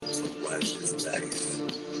life is nice.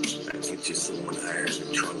 I get you someone higher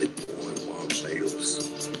than Charlie Boy and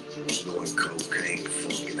Barbados. Knowing cocaine,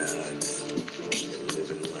 fucking eyes. And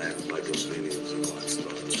living life like a vintage rock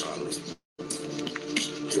star Charlie.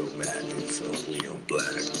 Joe Madden's only on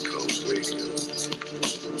Black Coke Radio.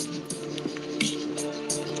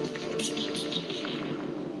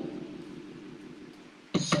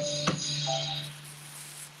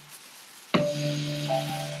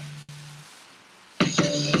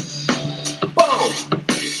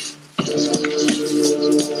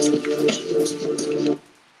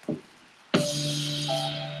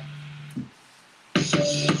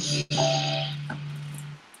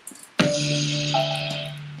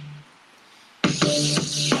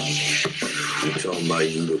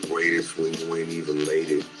 You the greatest when you ain't even made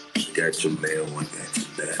it. Got your mail on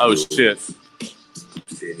that. Oh shit.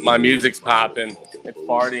 My music's popping. It's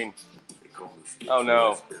farting. Oh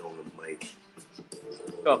no.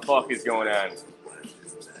 What the fuck is going on?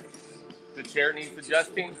 The chair needs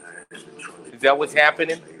adjusting? Is that what's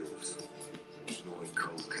happening?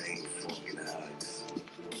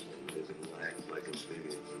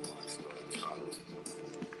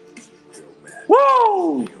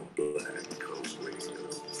 Woo!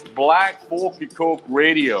 Black Funky Coke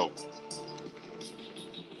Radio.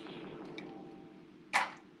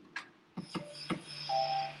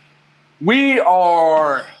 We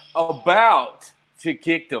are about to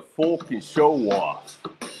kick the fucking show off.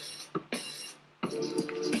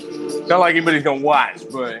 Not like anybody's gonna watch,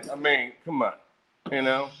 but I mean, come on, you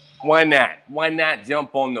know, why not? Why not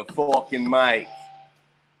jump on the fucking mic,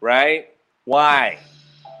 right? Why?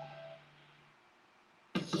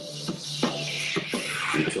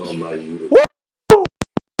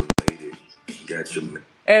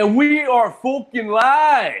 And we are fucking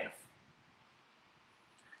live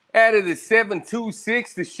out of the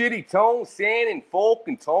 726, the shitty tone, sand and folk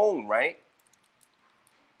and tone, right?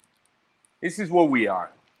 This is where we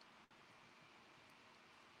are.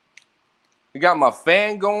 We got my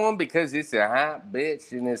fan going because it's a hot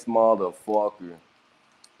bitch in this motherfucker.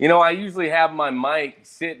 You know, I usually have my mic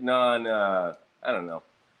sitting on, I don't know.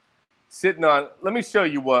 Sitting on, let me show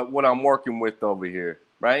you what I'm working with over here,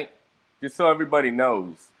 right? Just so everybody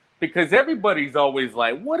knows. Because everybody's always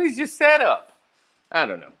like, what is your setup? I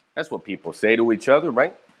don't know. That's what people say to each other,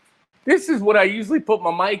 right? This is what I usually put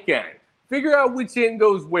my mic on. Figure out which end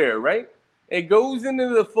goes where, right? It goes into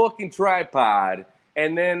the fucking tripod,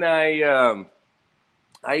 and then I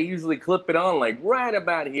usually clip it on like right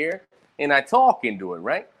about here, and I talk into it,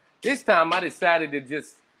 right? This time I decided to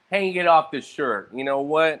just hang it off the shirt. You know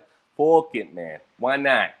what? Fuck it, man. Why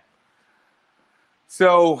not?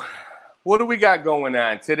 So, what do we got going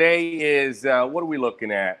on? Today is, what are we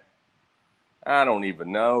looking at? I don't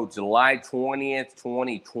even know. July 20th,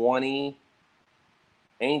 2020.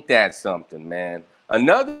 Ain't that something, man?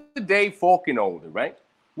 Another day fucking older, right?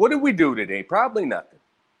 What did we do today? Probably nothing.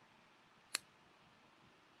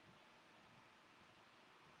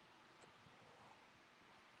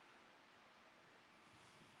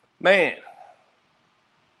 Man.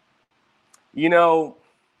 You know,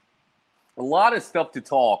 a lot of stuff to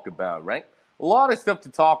talk about, right? A lot of stuff to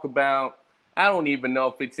talk about. I don't even know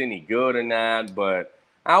if it's any good or not, but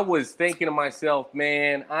I was thinking to myself,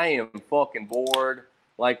 man, I am fucking bored.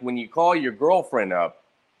 Like when you call your girlfriend up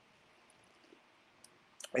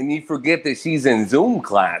and you forget that she's in Zoom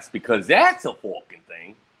class because that's a fucking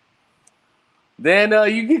thing. Then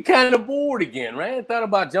you get kind of bored again, right? I thought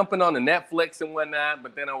about jumping on the Netflix and whatnot,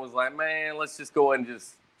 but then I was like, man, let's just go ahead and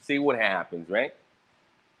just see what happens, right?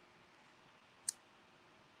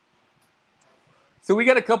 So we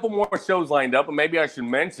got a couple more shows lined up, and maybe I should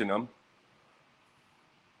mention them.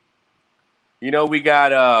 You know, we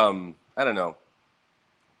got, I don't know,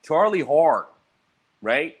 Charlie Hart,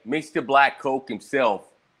 right? Mr. Black Coke himself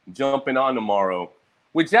jumping on tomorrow,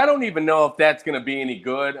 which I don't even know if that's going to be any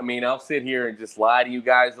good. I mean, I'll sit here and just lie to you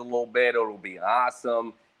guys a little bit. It'll be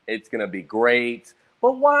awesome. It's going to be great.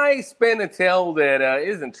 But why spin a tale that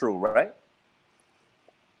isn't true, right?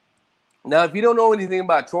 Now, if you don't know anything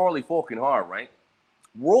about Charlie fucking Hart, right?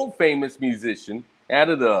 World famous musician out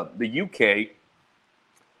of the UK.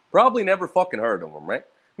 Probably never fucking heard of him, right?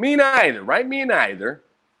 Me neither, right? Me neither.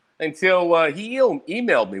 Until he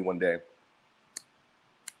emailed me one day.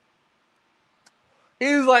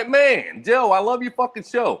 He was like, man, Joe, I love your fucking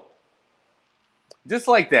show. Just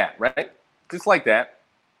like that, right? Just like that.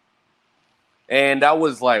 And I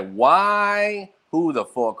was like, why? Who the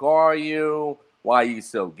fuck are you? Why are you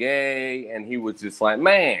so gay? And he was just like,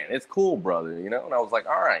 man, it's cool, brother, you know? And I was like,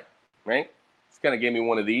 all right, right? Just kind of gave me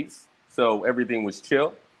one of these. So everything was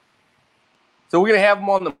chill. So we're going to have him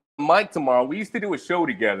on the mic tomorrow. We used to do a show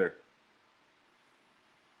together.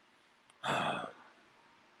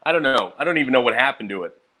 I don't know. I don't even know what happened to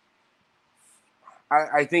it.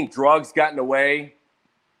 I think drugs got in the way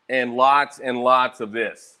and lots of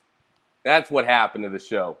this. That's what happened to the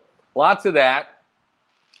show. Lots of that.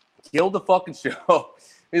 Killed the fucking show.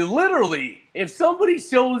 Literally, if somebody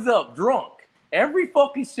shows up drunk every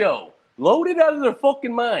fucking show, loaded out of their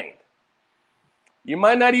fucking mind, you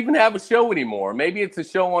might not even have a show anymore. Maybe it's a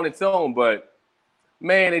show on its own, but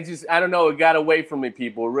man, it just, I don't know, it got away from me,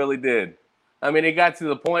 people. It really did. I mean, it got to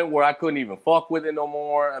the point where I couldn't even fuck with it no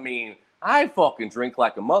more. I mean, I fucking drink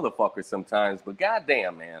like a motherfucker sometimes, but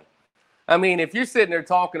goddamn, man. I mean, if you're sitting there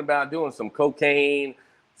talking about doing some cocaine,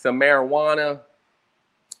 some marijuana,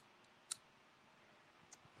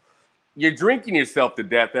 you're drinking yourself to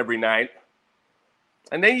death every night.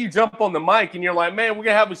 And then you jump on the mic and you're like, man, we're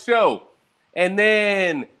going to have a show. And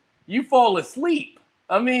then you fall asleep.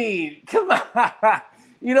 I mean, come on.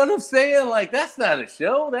 You know what I'm saying? Like, that's not a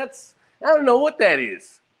show. That's, I don't know what that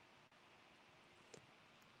is.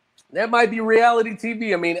 That might be reality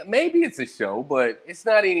TV. I mean, maybe it's a show, but it's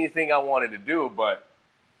not anything I wanted to do. But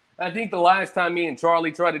I think the last time me and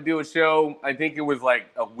Charlie tried to do a show, I think it was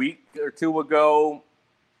like a week or two ago.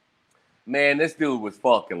 Man, this dude was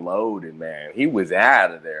fucking loaded, man. He was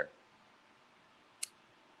out of there.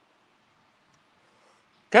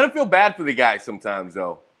 Kind of feel bad for the guy sometimes,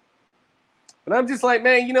 though. But I'm just like,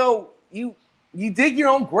 man, you know, you dig your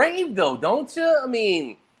own grave, though, don't you? I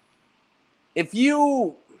mean, if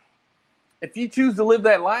you choose to live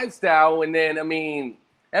that lifestyle and then, I mean,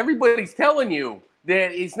 everybody's telling you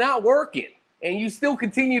that it's not working and you still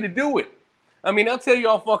continue to do it. I mean, I'll tell you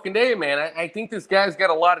all fucking day, man. I think this guy's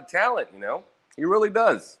got a lot of talent, you know? He really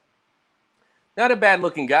does. Not a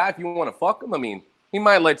bad-looking guy if you want to fuck him. I mean, he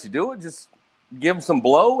might let you do it. Just give him some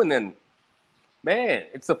blow and then, man,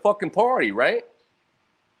 it's a fucking party, right?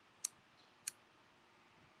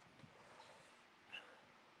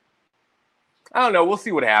 I don't know. We'll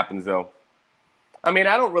see what happens, though. I mean,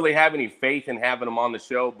 I don't really have any faith in having him on the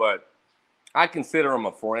show, but I consider him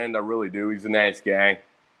a friend. I really do. He's a nice guy.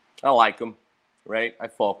 I like him, right? I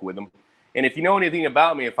fuck with him. And if you know anything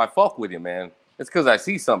about me, if I fuck with you, man, it's because I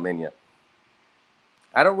see something in you.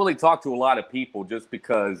 I don't really talk to a lot of people just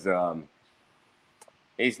because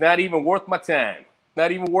it's not even worth my time.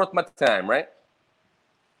 Not even worth my time, right?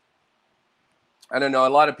 I don't know. A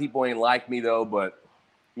lot of people ain't like me, though, but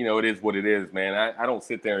you know, it is what it is, man. I don't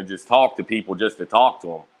sit there and just talk to people just to talk to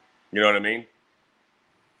them. You know what I mean?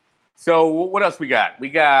 So what else we got? We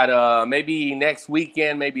got maybe next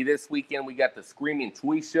weekend, maybe this weekend, we got the Screaming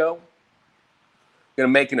Twee show. Going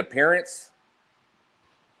to make an appearance.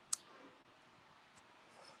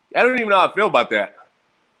 I don't even know how I feel about that.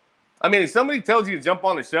 I mean, if somebody tells you to jump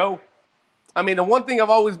on the show, I mean, the one thing I've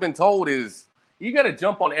always been told is you got to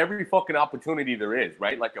jump on every fucking opportunity there is,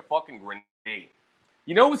 right? Like a fucking grenade.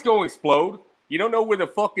 You know it's going to explode. You don't know where the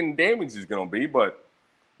fucking damage is going to be, but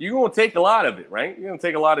you're going to take a lot of it, right? You're going to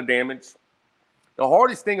take a lot of damage. The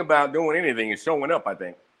hardest thing about doing anything is showing up, I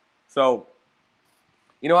think. So,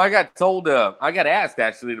 you know, I got asked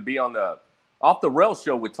actually to be on the Off the Rails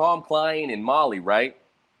show with Tom Klein and Molly, right?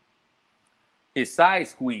 His side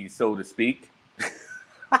squeeze, so to speak.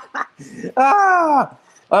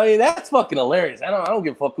 I mean, that's fucking hilarious. I don't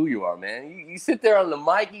give a fuck who you are, man. You sit there on the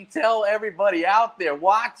mic, you tell everybody out there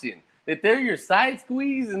watching that they're your side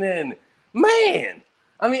squeeze, and then, man,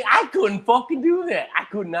 I mean, I couldn't fucking do that. I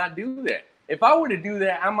could not do that. If I were to do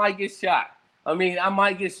that, I might get shot. I mean, I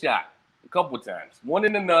might get shot a couple of times. One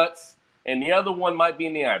in the nuts, and the other one might be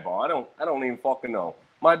in the eyeball. I don't even fucking know.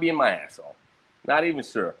 Might be in my asshole. Not even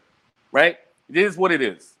sure. Right? It is what it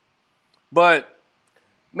is. But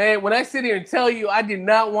man, when I sit here and tell you I did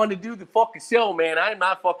not want to do the fucking show, man, I am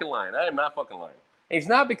not fucking lying. I am not fucking lying. It's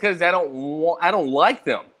not because I don't like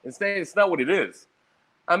them. It's not what it is.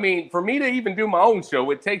 I mean, for me to even do my own show,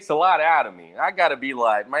 it takes a lot out of me. I got to be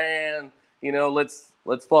like, man, you know, let's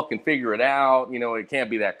fucking figure it out. You know, it can't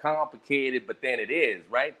be that complicated, but then it is,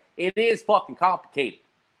 right? It is fucking complicated.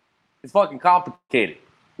 It's fucking complicated.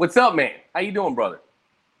 What's up, man? How you doing, brother?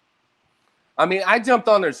 I mean, I jumped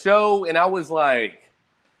on their show and I was like,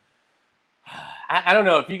 I don't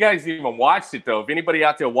know if you guys even watched it, though. If anybody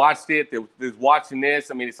out there watched it, that is watching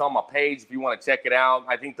this, I mean, it's on my page if you want to check it out.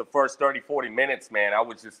 I think the first 30, 40 minutes, man, I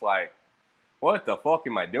was just like, what the fuck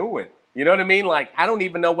am I doing? You know what I mean? Like, I don't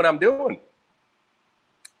even know what I'm doing.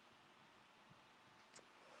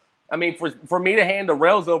 I mean, for me to hand the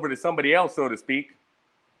rails over to somebody else, so to speak,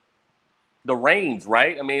 the reins,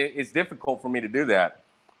 right? I mean, it's difficult for me to do that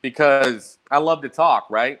because I love to talk,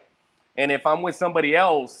 right? And if I'm with somebody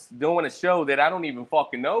else doing a show that I don't even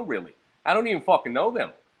fucking know, really, I don't even fucking know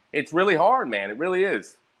them. It's really hard, man. It really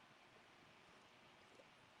is.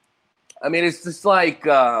 I mean, it's just like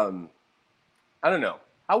I don't know.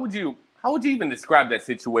 How would you even describe that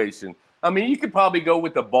situation? I mean, you could probably go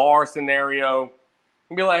with the bar scenario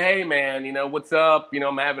and be like, "Hey, man, what's up?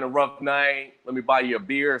 I'm having a rough night. Let me buy you a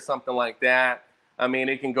beer or something like that." I mean,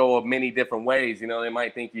 it can go many different ways. They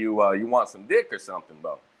might think you want some dick or something,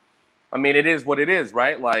 though. I mean, it is what it is,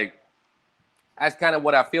 right? Like that's kind of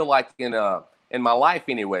what I feel like in my life,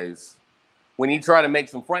 anyways. When you try to make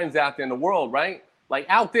some friends out there in the world, right? Like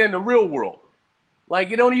out there in the real world,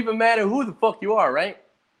 like it don't even matter who the fuck you are, right?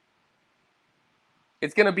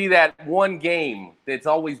 It's gonna be that one game that's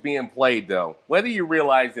always being played, though, whether you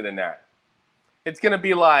realize it or not. It's gonna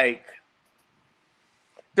be like,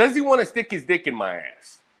 does he want to stick his dick in my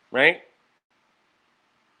ass, right?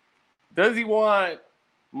 Does he want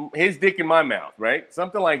his dick in my mouth, right?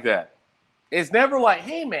 Something like that. It's never like,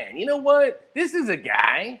 hey, man, you know what? This is a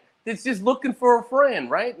guy that's just looking for a friend,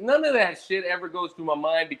 right? None of that shit ever goes through my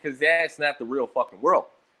mind because that's not the real fucking world.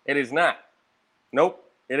 It is not. Nope,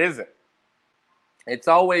 it isn't. It's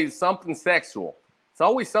always something sexual. It's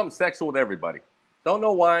always something sexual with everybody. Don't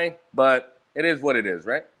know why, but it is what it is,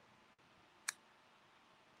 right?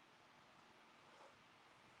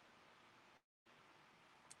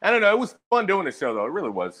 I don't know. It was fun doing the show, though. It really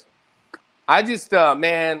was. I just,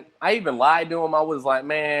 man, I even lied to him. I was like,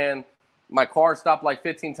 man, my car stopped like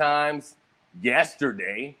 15 times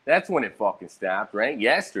yesterday. That's when it fucking stopped, right?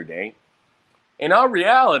 Yesterday. In all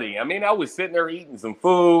reality, I mean, I was sitting there eating some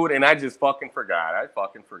food and I just fucking forgot.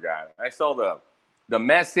 I saw the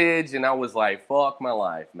message and I was like, fuck my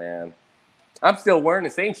life, man. I'm still wearing the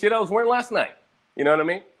same shit I was wearing last night. You know what I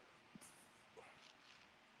mean?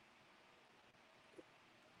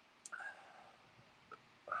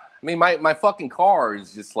 I mean, my fucking car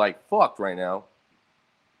is just like fucked right now.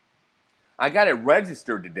 I got it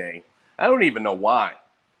registered today. I don't even know why.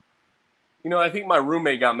 I think my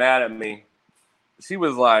roommate got mad at me. She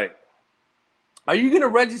was like, are you going to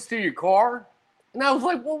register your car? And I was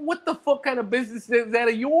like, well, what the fuck kind of business is that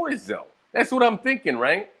of yours, though? That's what I'm thinking,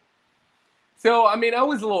 right? So, I mean, I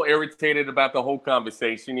was a little irritated about the whole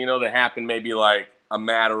conversation, that happened maybe like a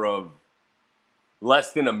matter of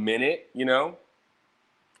less than a minute,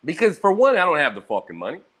 Because for one, I don't have the fucking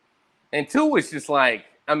money. And two, it's just like,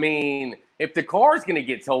 I mean, if the car's going to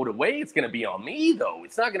get towed away, it's going to be on me, though.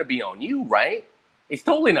 It's not going to be on you, right? It's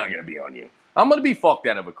totally not going to be on you. I'm going to be fucked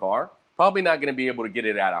out of a car. Probably not going to be able to get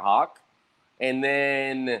it out of hock. And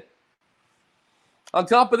then on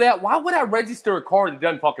top of that, why would I register a car that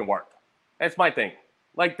doesn't fucking work? That's my thing.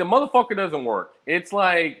 Like, the motherfucker doesn't work. It's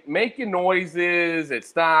like making noises. It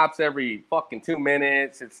stops every fucking 2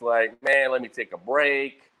 minutes. It's like, man, let me take a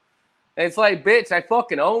break. And it's like, bitch, I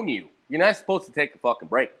fucking own you. You're not supposed to take a fucking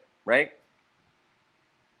break, right?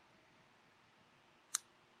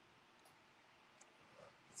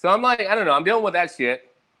 So I'm like, I don't know. I'm dealing with that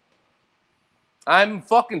shit. I'm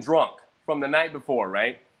fucking drunk from the night before,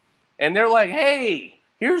 right? And they're like, hey,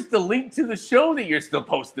 here's the link to the show that you're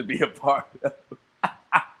supposed to be a part of.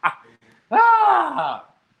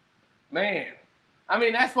 Man. I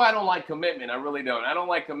mean, that's why I don't like commitment. I really don't. I don't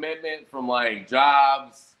like commitment from like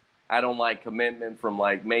jobs. I don't like commitment from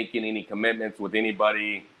like making any commitments with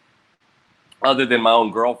anybody other than my own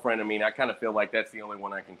girlfriend. I mean, I kind of feel like that's the only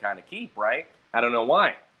one I can kind of keep, right? I don't know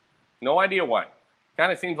why. No idea why.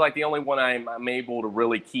 Kind of seems like the only one I'm able to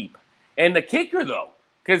really keep. And the kicker, though,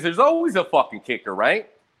 because there's always a fucking kicker, right?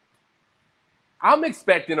 I'm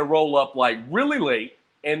expecting to roll up like really late,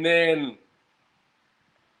 and then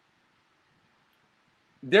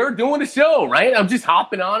they're doing the show, right? I'm just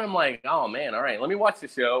hopping on. I'm like, oh, man, all right, let me watch the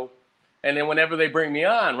show. And then whenever they bring me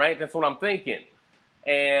on, right, that's what I'm thinking.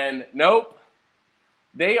 And nope,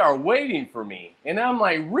 they are waiting for me. And I'm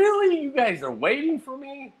like, really? You guys are waiting for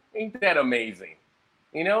me? Ain't that amazing?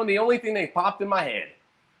 And the only thing that popped in my head,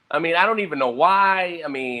 I mean, I don't even know why. I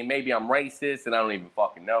mean, maybe I'm racist and I don't even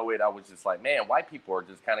fucking know it. I was just like, man, white people are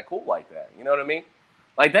just kind of cool like that. You know what I mean?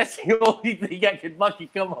 Like, that's the only thing I could fucking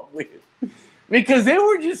come up with. Because they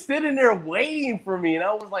were just sitting there waiting for me. And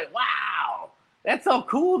I was like, wow, that's how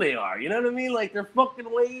cool they are. You know what I mean? Like, they're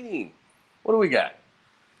fucking waiting. What do we got?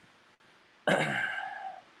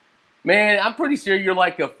 Man, I'm pretty sure you're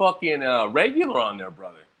like a fucking regular on there,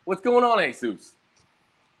 brother. What's going on, Jesus?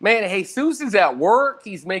 Man, Jesus is at work.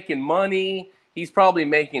 He's making money. He's probably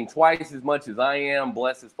making twice as much as I am.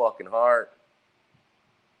 Bless his fucking heart.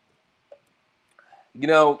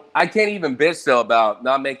 I can't even bitch, though, about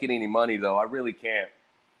not making any money, though. I really can't.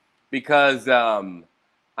 Because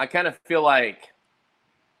I kind of feel like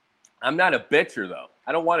I'm not a bitcher, though.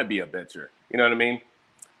 I don't want to be a bitcher. You know what I mean?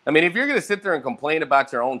 I mean, if you're going to sit there and complain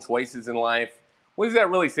about your own choices in life, what does that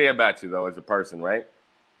really say about you, though, as a person, right?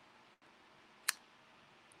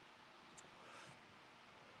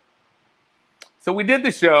 So we did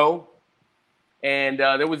the show, and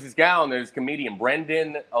there was this guy on there, this comedian,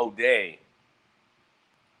 Brendan O'Day.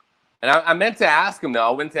 And I meant to ask him, though. I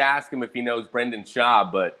went to ask him if he knows Brendan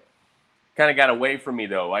Schaub, but kind of got away from me,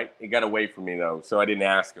 though. He got away from me, though, so I didn't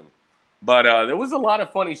ask him. But there was a lot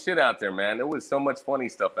of funny shit out there, man. There was so much funny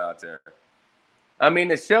stuff out there. I mean,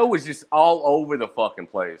 the show was just all over the fucking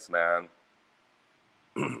place, man.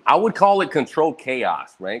 I would call it controlled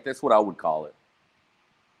chaos, right? That's what I would call it.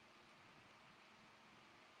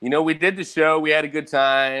 You know, we did the show. We had a good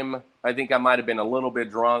time. I think I might have been a little bit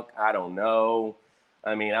drunk. I don't know.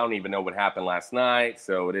 I mean, I don't even know what happened last night,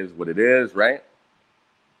 so it is what it is, right?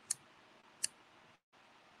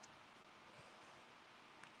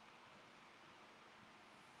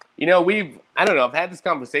 You know, I don't know, I've had this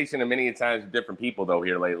conversation many times with different people, though,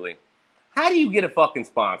 here lately. How do you get a fucking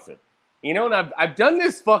sponsor? You know, and I've done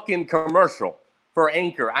this fucking commercial for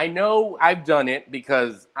Anchor. I know I've done it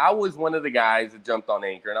because I was one of the guys that jumped on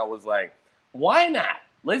Anchor, and I was like, why not?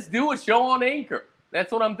 Let's do a show on Anchor.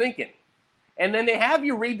 That's what I'm thinking. And then they have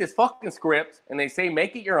you read this fucking script, and they say,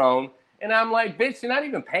 make it your own. And I'm like, bitch, you're not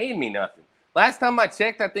even paying me nothing. Last time I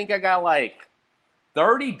checked, I think I got like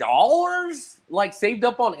 $30, like saved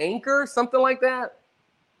up on Anchor, something like that.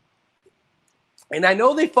 And I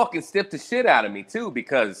know they fucking stiffed the shit out of me, too,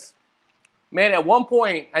 because, man, at one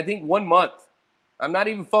point, I think 1 month, I'm not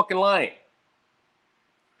even fucking lying,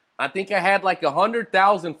 I think I had like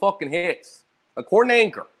 100,000 fucking hits, according to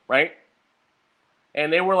Anchor, right?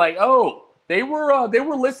 And they were like, oh, they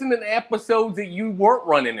were listening to episodes that you weren't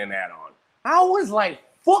running an ad on. I was like,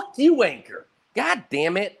 fuck you, Anchor. God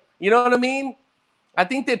damn it. You know what I mean? I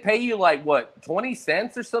think they pay you like, what, 20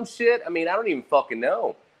 cents or some shit? I mean, I don't even fucking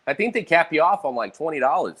know. I think they cap you off on like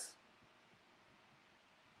 $20.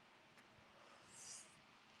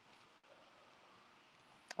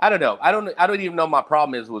 I don't know. I don't even know my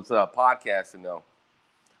problem is with podcasting, though.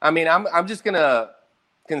 I mean, I'm just gonna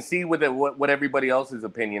concede with it what everybody else's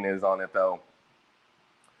opinion is on it, though.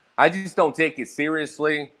 I just don't take it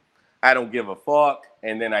seriously. I don't give a fuck,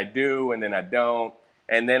 and then I do, and then I don't,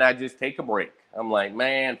 and then I just take a break. I'm like,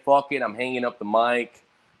 man, fuck it. I'm hanging up the mic.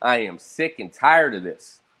 I am sick and tired of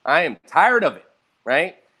this. I am tired of it,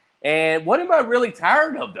 right? And what am I really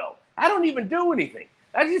tired of, though? I don't even do anything.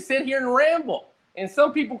 I just sit here and ramble, and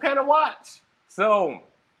some people kind of watch. So,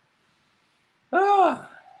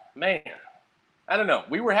 man, I don't know.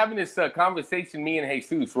 We were having this conversation, me and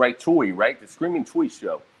Jesus, right? Chewy, right? The Screaming Chewy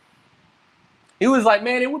show. He was like,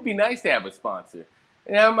 man, it would be nice to have a sponsor.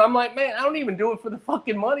 And I'm like, man, I don't even do it for the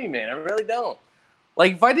fucking money, man. I really don't.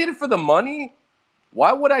 Like, if I did it for the money,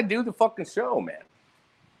 why would I do the fucking show, man?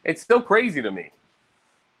 It's so crazy to me.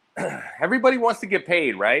 Everybody wants to get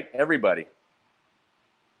paid, right? Everybody.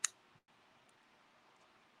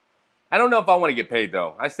 I don't know if I want to get paid,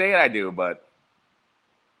 though. I say I do, but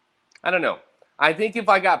I don't know. I think if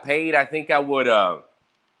I got paid, I think I would go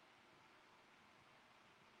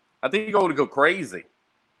crazy.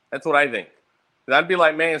 That's what I think. I'd be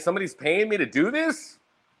like, man, somebody's paying me to do this?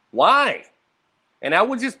 Why? And I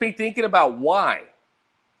would just be thinking about why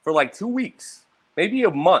for like 2 weeks, maybe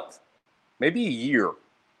a month, maybe a year,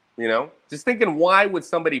 you know? Just thinking, why would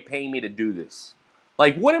somebody pay me to do this?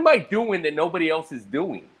 Like, what am I doing that nobody else is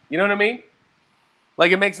doing? You know what I mean?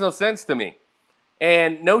 Like, it makes no sense to me.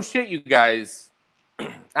 And no shit, you guys.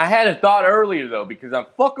 I had a thought earlier, though, because I'm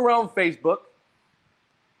fucking around Facebook.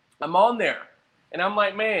 I'm on there. And I'm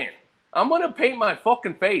like, man, I'm going to paint my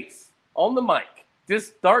fucking face on the mic.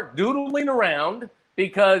 Just start doodling around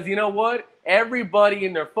because, you know what? Everybody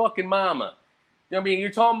and their fucking mama. I mean,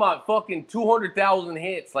 you're talking about fucking 200,000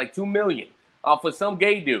 hits, like 2 million, off of some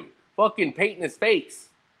gay dude fucking painting his face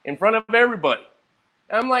in front of everybody.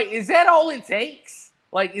 I'm like, is that all it takes?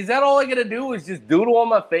 Like, is that all I got to do is just doodle on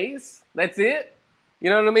my face? That's it? You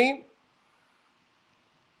know what I mean?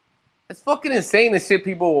 It's fucking insane the shit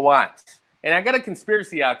people will watch. And I got a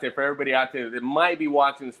conspiracy out there for everybody out there that might be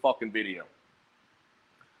watching this fucking video.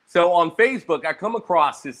 So on Facebook, I come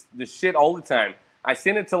across this shit all the time. I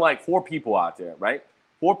send it to like 4 people out there, right?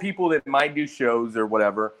 4 people that might do shows or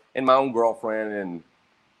whatever, and my own girlfriend. And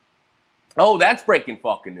oh, that's breaking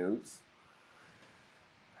fucking news.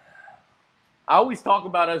 I always talk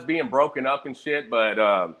about us being broken up and shit,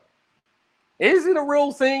 but is it a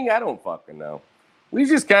real thing? I don't fucking know. We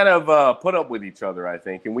just kind of put up with each other, I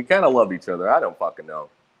think, and we kind of love each other. I don't fucking know.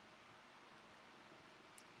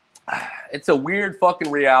 It's a weird fucking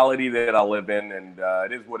reality that I live in, and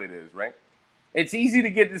it is what it is, right? It's easy to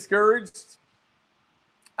get discouraged.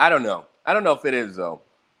 I don't know. I don't know if it is, though.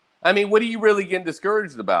 I mean, what are you really getting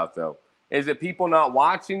discouraged about, though? Is it people not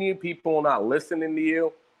watching you, people not listening to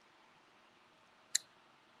you?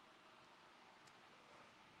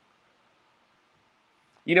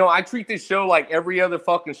 You know, I treat this show like every other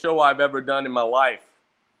fucking show I've ever done in my life.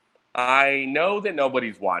 I know that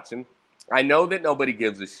nobody's watching. I know that nobody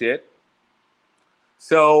gives a shit.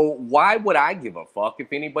 So why would I give a fuck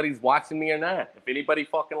if anybody's watching me or not? If anybody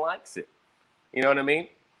fucking likes it. You know what I mean?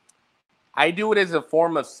 I do it as a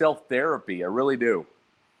form of self-therapy. I really do.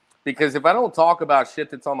 Because if I don't talk about shit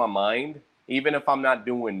that's on my mind, even if I'm not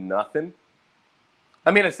doing nothing,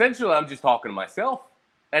 I mean, essentially, I'm just talking to myself.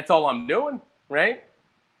 That's all I'm doing, right?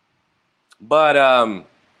 But,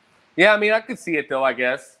 yeah, I mean, I could see it, though, I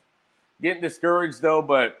guess. Getting discouraged, though,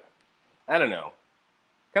 but I don't know.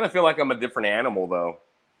 Kind of feel like I'm a different animal, though.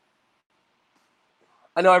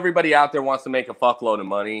 I know everybody out there wants to make a fuckload of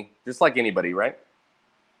money, just like anybody, right?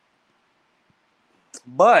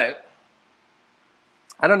 But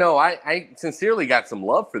I don't know. I sincerely got some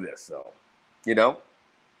love for this, though. You know,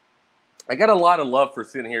 I got a lot of love for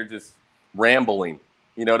sitting here just rambling,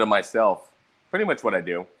 you know, to myself. Pretty much what I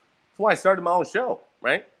do. That's why I started my own show,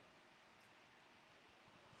 right?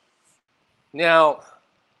 Now,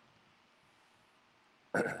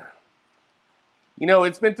 you know,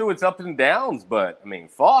 it's been through its ups and downs, but I mean,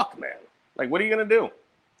 fuck, man. Like, what are you going to do?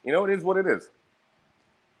 You know, it is what it is.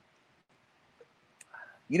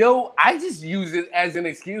 You know, I just use it as an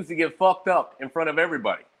excuse to get fucked up in front of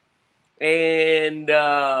everybody. And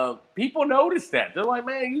people notice that. They're like,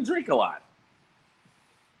 man, you drink a lot.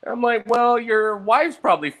 I'm like, well, your wife's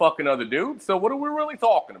probably fucking other dudes, so what are we really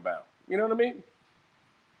talking about? You know what I mean?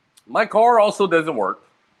 My car also doesn't work.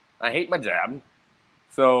 I hate my job.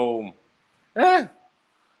 So, I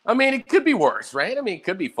mean, it could be worse, right? I mean, it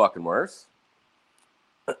could be fucking worse.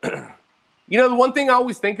 You know, the one thing I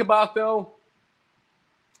always think about, though,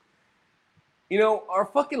 you know, our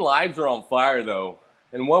fucking lives are on fire, though,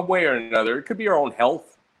 in one way or another. It could be our own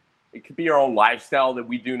health. It could be our own lifestyle that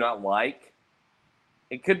we do not like.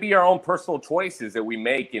 It could be our own personal choices that we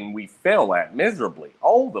make and we fail at miserably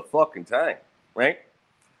all the fucking time, right?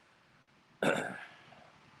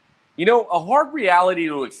 You know, a hard reality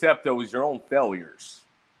to accept, though, is your own failures.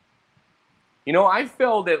 You know, I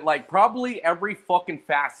failed at, like, probably every fucking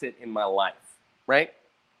facet in my life, right?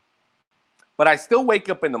 But I still wake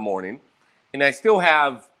up in the morning and I still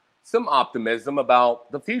have some optimism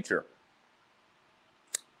about the future.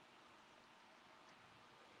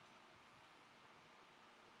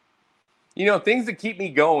 You know, things that keep me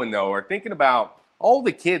going, though, are thinking about all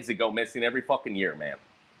the kids that go missing every fucking year, man.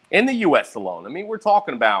 In the U.S. alone. I mean, we're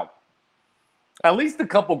talking about at least a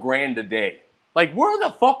couple grand a day. Like, where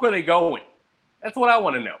the fuck are they going? That's what I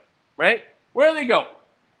want to know, right? Where are they going?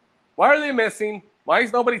 Why are they missing? Why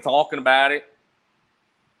is nobody talking about it?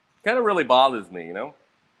 Kind of really bothers me, you know?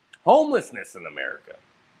 Homelessness in America.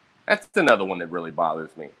 That's another one that really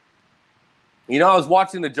bothers me. You know, I was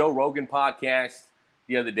watching the Joe Rogan podcast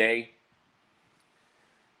the other day.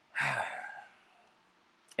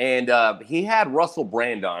 And he had Russell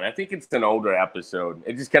Brand on. I think it's an older episode.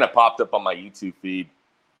 It just kind of popped up on my YouTube feed.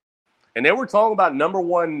 And they were talking about number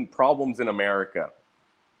one problems in America.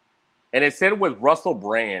 And it said with Russell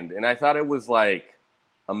Brand. And I thought it was like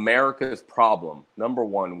America's problem. Number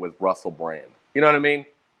one with Russell Brand. You know what I mean?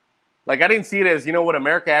 Like, I didn't see it as, you know what,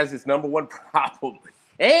 America has this number one problem.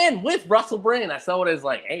 And with Russell Brand, I saw it as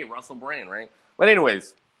like, hey, Russell Brand, right? But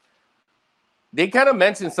anyways, they kind of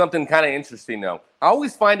mentioned something kind of interesting, though. I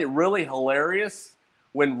always find it really hilarious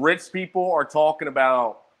when rich people are talking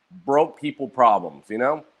about broke people problems, you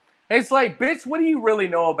know? It's like, bitch, what do you really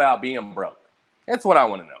know about being broke? That's what I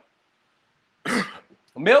want to know.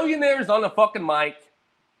 Millionaires on the fucking mic,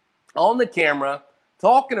 on the camera,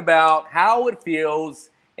 talking about how it feels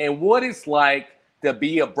and what it's like to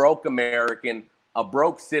be a broke American, a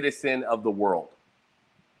broke citizen of the world.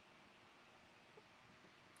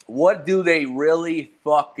 What do they really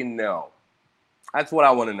fucking know? That's what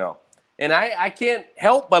I want to know. And I can't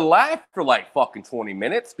help but laugh for like fucking 20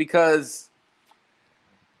 minutes because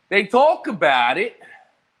they talk about it.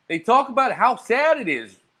 They talk about how sad it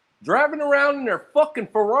is driving around in their fucking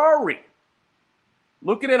Ferrari,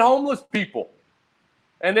 looking at homeless people,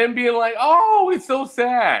 and then being like, oh, it's so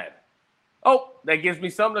sad. Oh, that gives me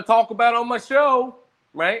something to talk about on my show,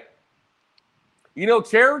 right? You know,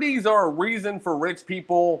 charities are a reason for rich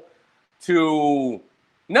people to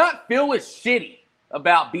not feel as shitty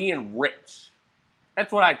about being rich.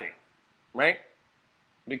 That's what I think, right?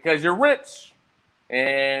 Because you're rich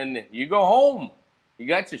and you go home. You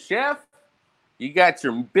got your chef. You got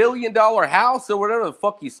your $1 billion house or whatever the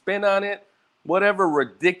fuck you spend on it. Whatever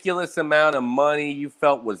ridiculous amount of money you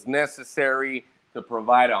felt was necessary to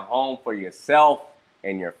provide a home for yourself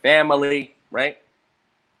and your family, right?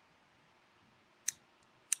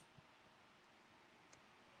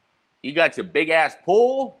 You got your big ass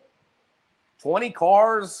pool, 20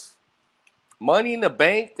 cars, money in the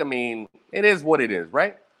bank. I mean, it is what it is,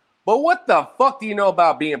 right? But what the fuck do you know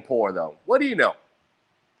about being poor, though? What do you know?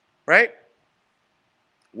 Right?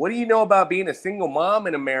 What do you know about being a single mom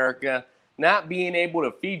in America, not being able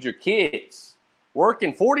to feed your kids,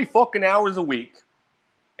 working 40 fucking hours a week,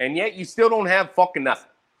 and yet you still don't have fucking nothing?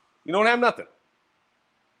 You don't have nothing.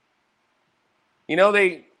 You know,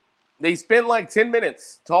 they spent like 10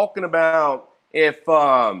 minutes talking about if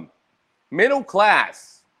middle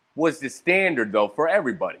class was the standard, though, for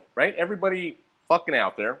everybody, right? Everybody fucking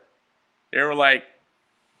out there. They were like,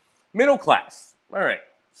 middle class. All right.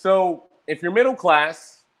 So if you're middle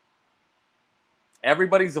class,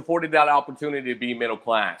 everybody's afforded that opportunity to be middle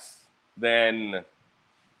class, then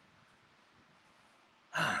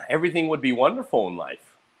everything would be wonderful in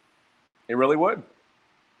life. It really would.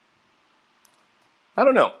 I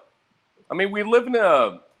don't know. I mean, we live in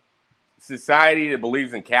a society that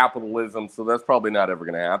believes in capitalism, so that's probably not ever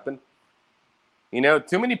going to happen. You know,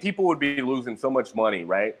 too many people would be losing so much money,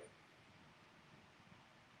 right?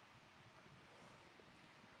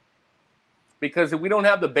 Because if we don't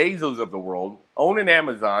have the Bezos of the world owning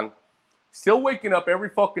Amazon, still waking up every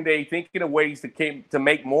fucking day thinking of ways to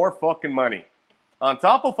make more fucking money on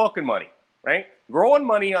top of fucking money, right? Growing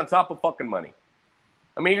money on top of fucking money.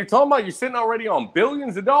 I mean, you're talking about you're sitting already on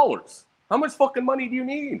billions of dollars. How much fucking money do you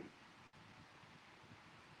need?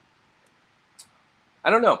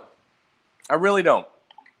 I don't know. I really don't.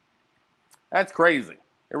 That's crazy.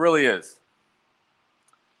 It really is.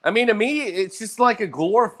 I mean, to me, it's just like a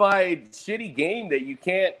glorified shitty game that you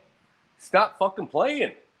can't stop fucking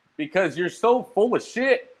playing because you're so full of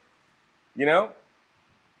shit, you know?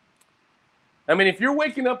 I mean, if you're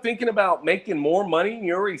waking up thinking about making more money and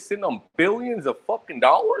you're already sitting on billions of fucking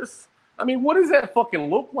dollars, I mean, what does that fucking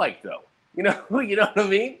look like, though? You know what I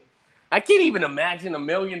mean? I can't even imagine $1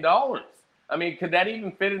 million. I mean, could that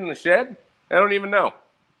even fit in the shed? I don't even know.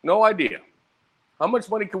 No idea. How much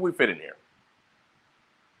money can we fit in here?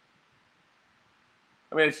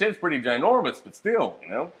 I mean, the shed's pretty ginormous, but still, you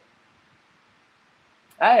know?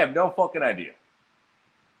 I have no fucking idea.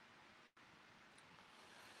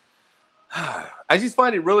 I just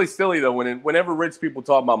find it really silly, though, whenever rich people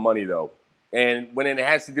talk about money, though, and when it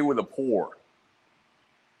has to do with the poor.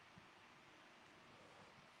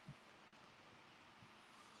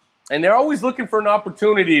 And they're always looking for an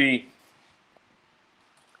opportunity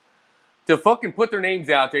to fucking put their names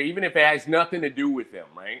out there, even if it has nothing to do with them,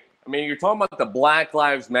 right? I mean, you're talking about the Black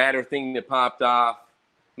Lives Matter thing that popped off.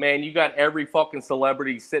 Man, you got every fucking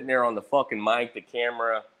celebrity sitting there on the fucking mic, the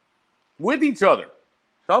camera, with each other.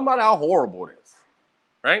 Talking about how horrible it is,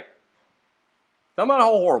 right? Talking about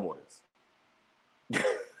how horrible it is.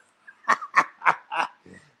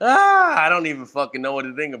 I don't even fucking know what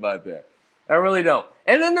to think about that. I really don't.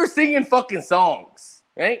 And then they're singing fucking songs,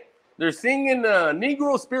 right? They're singing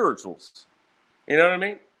Negro spirituals. You know what I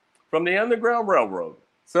mean? From the Underground Railroad.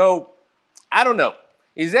 So, I don't know.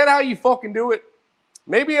 Is that how you fucking do it?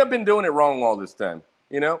 Maybe I've been doing it wrong all this time,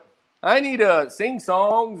 you know? I need to sing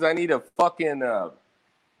songs. I need to fucking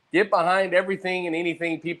get behind everything and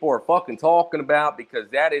anything people are fucking talking about because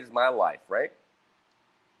that is my life, right?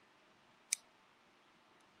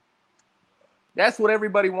 That's what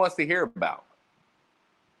everybody wants to hear about.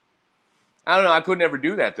 I don't know. I could never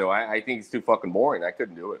do that, though. I think it's too fucking boring. I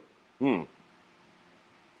couldn't do it.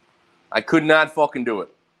 I could not fucking do it.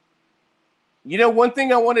 You know, one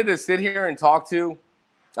thing I wanted to sit here and talk to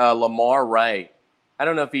Lamar Wright. I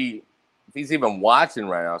don't know if he's even watching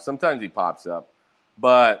right now. Sometimes he pops up.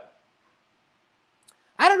 But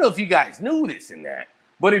I don't know if you guys knew this and that.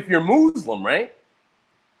 But if you're Muslim, right?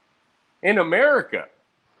 In America,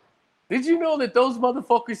 did you know that those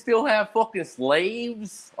motherfuckers still have fucking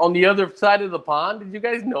slaves on the other side of the pond? Did you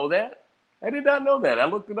guys know that? I did not know that. I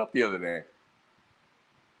looked it up the other day.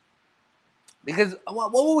 Because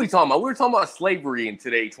what were we talking about? We were talking about slavery in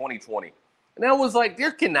today, 2020. And I was like,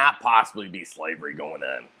 there cannot possibly be slavery going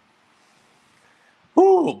on.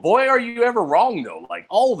 Ooh, boy, are you ever wrong, though. Like,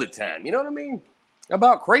 all the time. You know what I mean?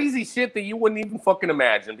 About crazy shit that you wouldn't even fucking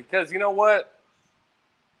imagine. Because you know what?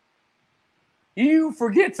 You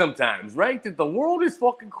forget sometimes, right? That the world is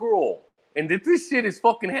fucking cruel. And that this shit is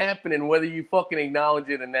fucking happening whether you fucking acknowledge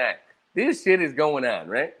it or not. This shit is going on,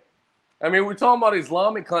 right? I mean, we're talking about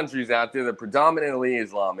Islamic countries out there that are predominantly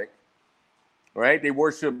Islamic, right? They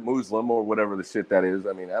worship Muslim or whatever the shit that is.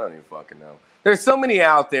 I mean, I don't even fucking know. There's so many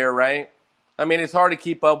out there, right? I mean, it's hard to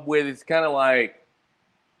keep up with. It's kind of like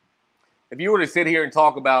if you were to sit here and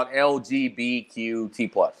talk about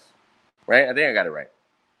LGBTQ+, right? I think I got it right.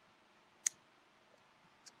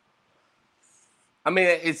 I mean,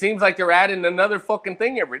 it seems like they're adding another fucking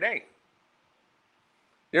thing every day.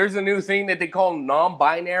 There's a new thing that they call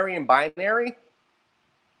non-binary and binary.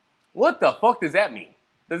 What the fuck does that mean?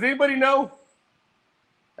 Does anybody know?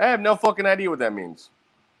 I have no fucking idea what that means.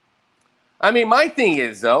 I mean, my thing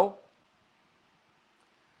is, though,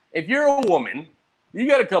 if you're a woman, you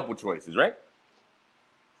got a couple choices, right?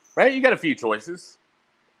 Right? You got a few choices.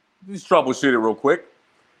 Just troubleshoot it real quick.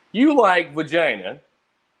 You like vagina,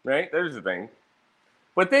 right? There's the thing.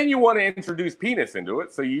 But then you want to introduce penis into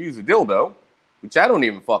it, so you use a dildo, which I don't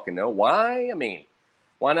even fucking know why. I mean,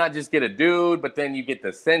 why not just get a dude, but then you get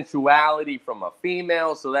the sensuality from a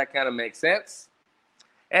female, so that kind of makes sense.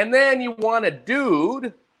 And then you want a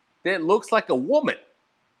dude that looks like a woman,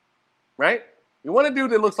 right? You want a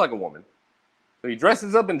dude that looks like a woman. So he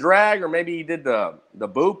dresses up in drag, or maybe he did the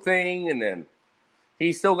boob thing, and then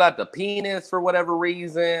he's still got the penis for whatever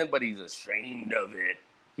reason, but he's ashamed of it.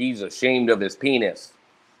 He's ashamed of his penis.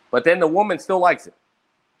 But then the woman still likes it.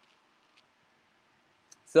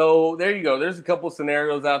 So there you go. There's a couple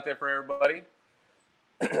scenarios out there for everybody.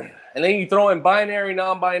 And then you throw in binary,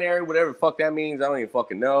 non-binary, whatever the fuck that means. I don't even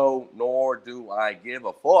fucking know, nor do I give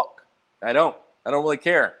a fuck. I don't really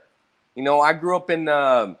care. You know, I grew up in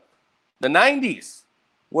the 90s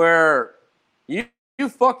where you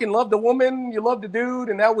fucking loved a woman, you loved a dude,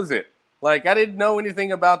 and that was it. Like, I didn't know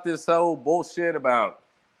anything about this whole bullshit about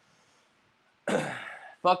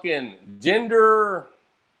fucking gender,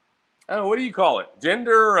 I don't know, what do you call it?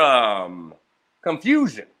 Gender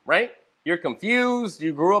confusion, right? You're confused,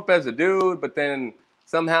 you grew up as a dude, but then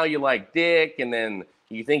somehow you like dick, and then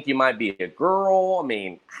you think you might be a girl. I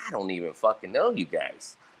mean, I don't even fucking know, you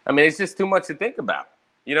guys. I mean, it's just too much to think about.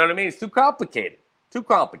 You know what I mean? It's too complicated. Too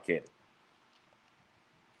complicated.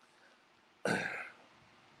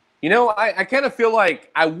 You know, I kind of feel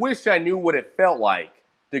like I wish I knew what it felt like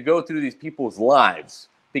to go through these people's lives,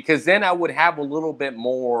 because then I would have a little bit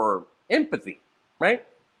more empathy, right?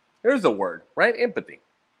 There's a word, right? Empathy.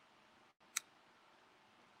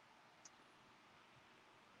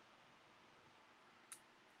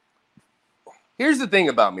 Here's the thing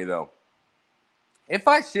about me, though. If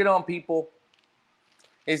I shit on people,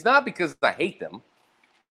 it's not because I hate them.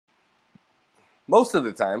 Most of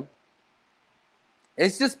the time,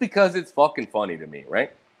 it's just because it's fucking funny to me,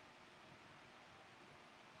 right?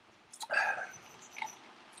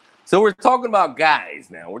 So we're talking about guys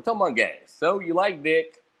now. We're talking about guys. So you like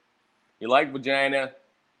dick, you like vagina,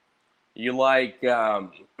 you like,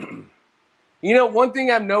 you know, one thing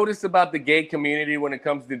I've noticed about the gay community when it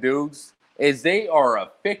comes to dudes is they are a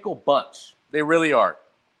fickle bunch. They really are.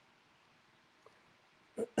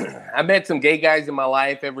 I met some gay guys in my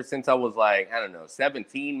life ever since I was like, I don't know,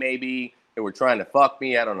 17 maybe. They were trying to fuck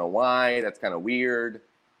me. I don't know why. That's kind of weird.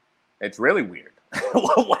 It's really weird.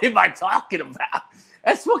 What am I talking about?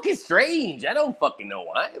 That's fucking strange. I don't fucking know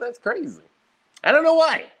why. That's crazy. I don't know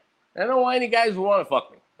why. I don't know why any guys would want to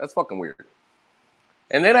fuck me. That's fucking weird.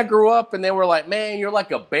 And then I grew up and they were like, man, you're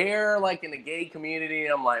like a bear, like in the gay community.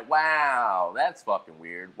 And I'm like, wow, that's fucking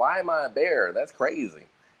weird. Why am I a bear? That's crazy.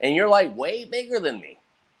 And you're like way bigger than me.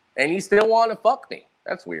 And you still want to fuck me.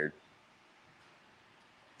 That's weird.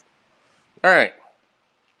 All right.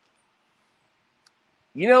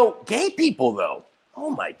 You know, gay people, though. Oh,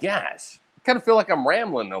 my gosh. I kind of feel like I'm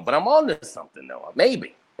rambling, though, but I'm on to something, though.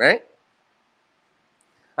 Maybe, right?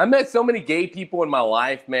 I met so many gay people in my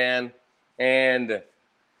life, man. And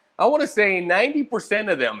I want to say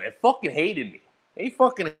 90% of them have fucking hated me. They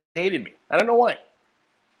fucking hated me. I don't know why.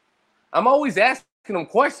 I'm always asking them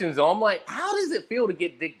questions, though. I'm like, how does it feel to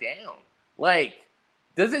get dick down? Like,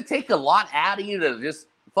 does it take a lot out of you to just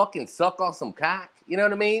fucking suck off some cock? You know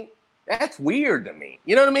what I mean? That's weird to me.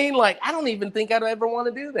 You know what I mean? Like, I don't even think I'd ever want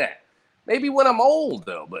to do that. Maybe when I'm old,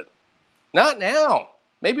 though, but not now.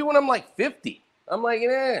 Maybe when I'm like 50. I'm like,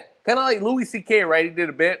 kind of like Louis C.K., right? He did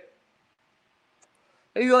a bit.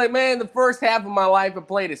 He's like, man, the first half of my life I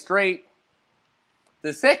played it straight.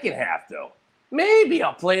 The second half, though, maybe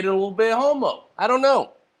I'll play it a little bit homo. I don't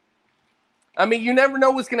know. I mean, you never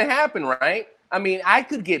know what's going to happen, right? I mean, I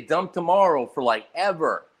could get dumped tomorrow for like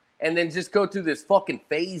ever and then just go through this fucking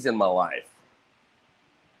phase in my life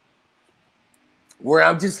where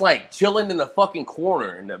I'm just like chilling in the fucking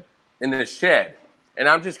corner in the shed, and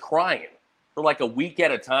I'm just crying for like a week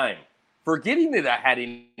at a time, forgetting that I had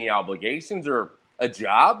any obligations or a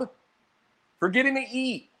job, forgetting to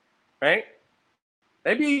eat, right?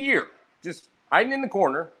 Maybe a year, just hiding in the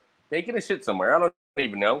corner, taking a shit somewhere. I don't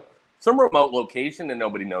even know. Some remote location that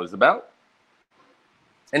nobody knows about.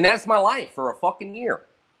 And that's my life for a fucking year.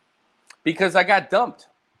 Because I got dumped,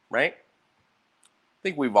 right? I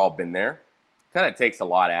think we've all been there. Kind of takes a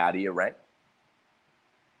lot out of you, right?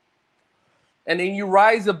 And then you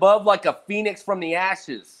rise above like a phoenix from the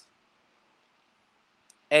ashes.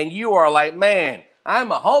 And you are like, man,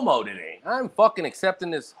 I'm a homo today. I'm fucking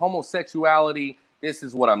accepting this homosexuality. This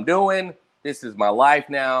is what I'm doing. This is my life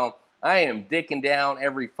now. I am dicking down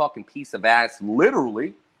every fucking piece of ass,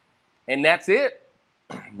 literally. And that's it,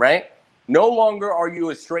 right? No longer are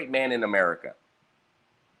you a straight man in America.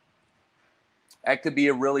 That could be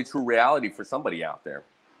a really true reality for somebody out there.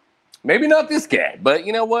 Maybe not this guy, but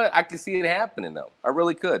you know what? I can see it happening, though. I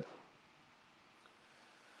really could.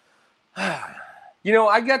 You know,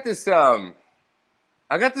 I got this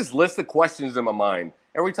list of questions in my mind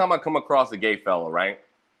every time I come across a gay fella, right?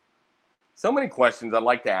 So many questions I'd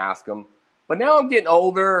like to ask them, but now I'm getting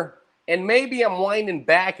older, and maybe I'm winding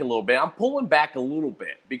back a little bit. I'm pulling back a little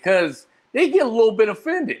bit because they get a little bit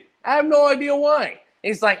offended. I have no idea why.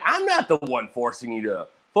 It's like, I'm not the one forcing you to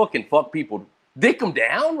fucking fuck people. Dick them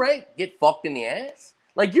down, right? Get fucked in the ass.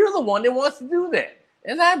 Like, you're the one that wants to do that.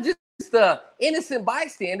 And I'm just the innocent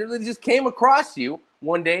bystander that just came across you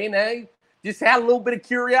one day and I just had a little bit of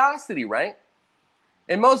curiosity, right?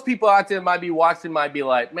 And most people out there might be watching, might be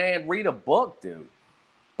like, man, read a book, dude.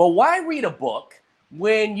 But why read a book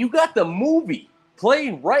when you got the movie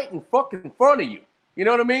playing right in fucking front of you? You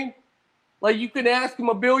know what I mean? Like, you can ask him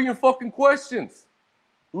a billion fucking questions.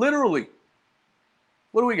 Literally.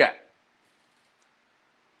 What do we got?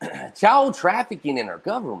 Child trafficking in our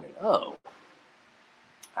government. Oh.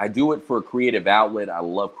 I do it for a creative outlet. I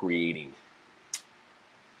love creating.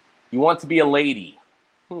 You want to be a lady?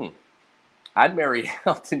 I'd marry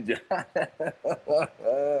Elton John.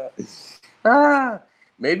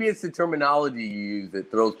 Maybe it's the terminology you use that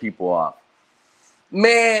throws people off.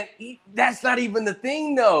 Man, that's not even the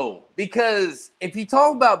thing, though. Because if you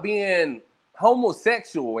talk about being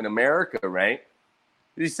homosexual in America, right?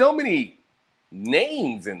 There's so many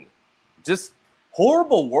names and just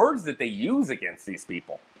horrible words that they use against these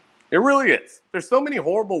people. It really is. There's so many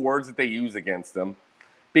horrible words that they use against them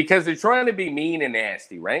because they're trying to be mean and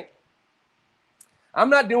nasty, right? I'm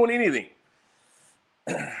not doing anything.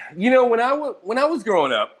 You know, when I was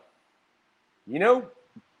growing up, you know,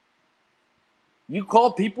 you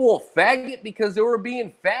called people a faggot because they were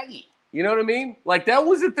being faggy. You know what I mean? Like, that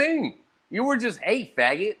was a thing. You were just, hey,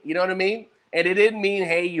 faggot. You know what I mean? And it didn't mean,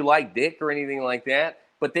 hey, you like dick or anything like that.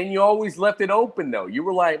 But then you always left it open, though. You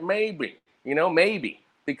were like, maybe, you know, maybe.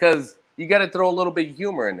 Because you got to throw a little bit of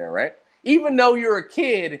humor in there, right? Even though you're a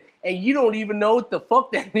kid and you don't even know what the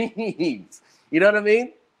fuck that means. You know what I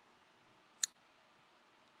mean?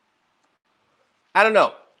 I don't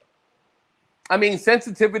know. I mean,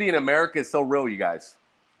 sensitivity in America is so real, you guys.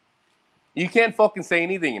 You can't fucking say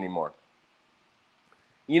anything anymore.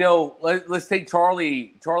 You know, let's take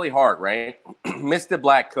Charlie Hart, right? Mr.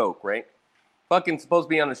 Black Coke, right? Fucking supposed to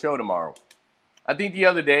be on the show tomorrow. I think the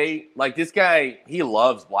other day, like, this guy, he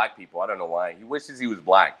loves black people. I don't know why. He wishes he was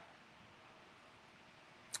black.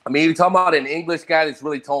 I mean, you're talking about an English guy that's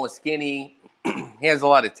really tall and skinny. He has a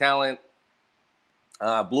lot of talent.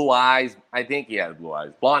 Blue eyes. I think he has blue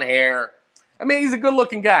eyes. Blonde hair. I mean, he's a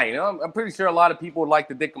good-looking guy, you know? I'm pretty sure a lot of people would like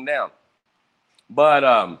to dick him down.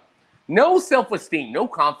 But no self-esteem, no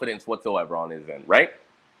confidence whatsoever on his end, right?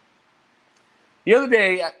 The other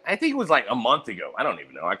day, I think it was like a month ago. I don't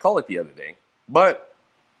even know. I call it the other day. But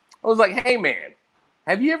I was like, hey, man,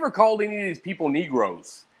 have you ever called any of these people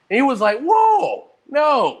Negroes? And he was like, whoa,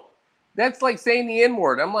 no. That's like saying the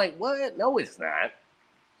N-word. I'm like, what? No, it's not.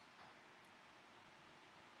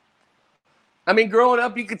 I mean, growing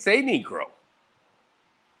up, you could say Negro.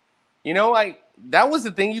 You know, that was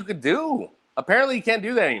the thing you could do. Apparently, you can't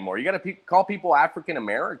do that anymore. You got to call people African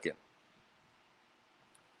American.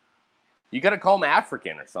 You got to call them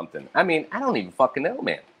African or something. I mean, I don't even fucking know,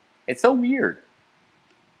 man. It's so weird.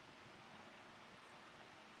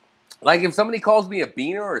 Like, if somebody calls me a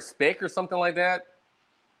beaner or a spick or something like that,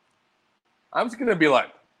 I'm just going to be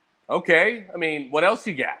like, okay, I mean, what else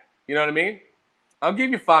you got? You know what I mean? I'll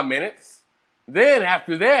give you 5 minutes. Then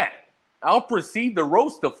after that, I'll proceed to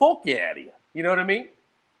roast the fuck out of you. You know what I mean?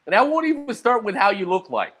 And I won't even start with how you look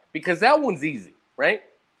like, because that one's easy, right?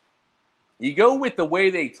 You go with the way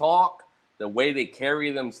they talk, the way they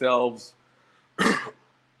carry themselves.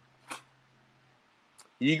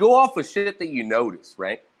 You go off of shit that you notice,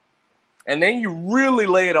 right? And then you really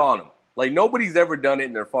lay it on them. Like nobody's ever done it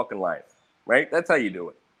in their fucking life, right? That's how you do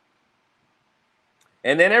it.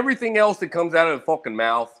 And then everything else that comes out of the fucking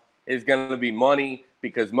mouth is going to be money,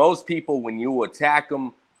 because most people, when you attack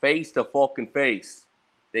them face to fucking face,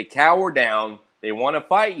 they cower down, they want to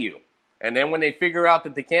fight you. And then when they figure out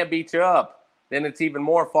that they can't beat you up, then it's even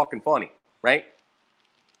more fucking funny, right?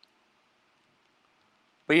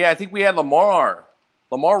 But yeah, I think we had Lamar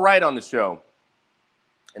Wright on the show.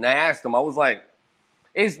 And I asked him, I was like,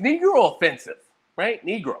 is Negro offensive? Right?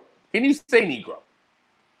 Negro. Can you say Negro?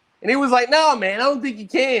 And he was like, no, man, I don't think you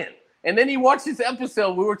can. And then he watched this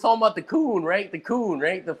episode. We were talking about the coon, right? The coon,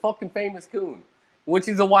 right? The fucking famous coon, which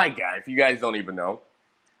is a white guy, if you guys don't even know.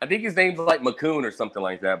 I think his name's like McCoon or something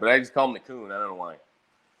like that, but I just call him the coon. I don't know why.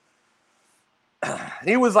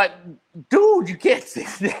 He was like, dude, you can't say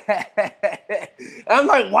that. I'm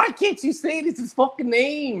like, why can't you say it? It's his fucking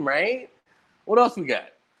name, right? What else we got?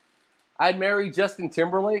 I'd marry Justin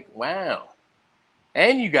Timberlake? Wow.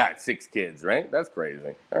 And you got 6 kids, right? That's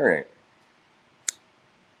crazy. All right.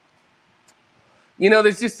 You know,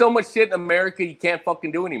 there's just so much shit in America you can't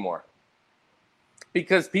fucking do anymore.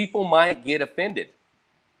 Because people might get offended.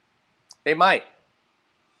 They might.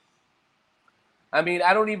 I mean,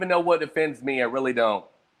 I don't even know what offends me. I really don't.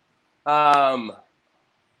 I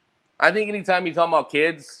think anytime you talk about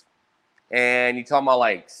kids and you talk about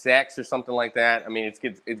like sex or something like that, I mean,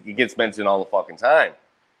 it gets mentioned all the fucking time.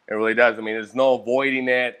 It really does. I mean, there's no avoiding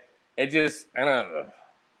it. It just, I don't know,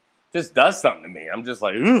 just does something to me. I'm just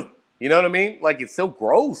like, ugh. You know what I mean? Like, it's so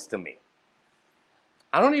gross to me.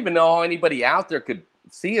 I don't even know how anybody out there could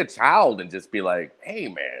see a child and just be like, hey,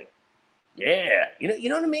 man, yeah. You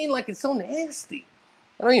know what I mean? Like, it's so nasty.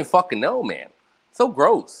 I don't even fucking know, man. It's so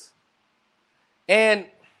gross. And,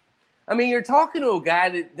 I mean, you're talking to a guy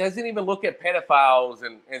that doesn't even look at pedophiles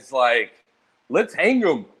and it's like, let's hang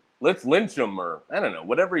them. Let's lynch them, or I don't know,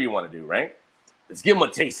 whatever you want to do, right? Let's give them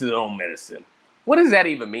a taste of their own medicine. What does that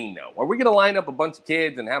even mean, though? Are we going to line up a bunch of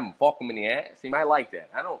kids and have them fuck them in the ass? You might like that.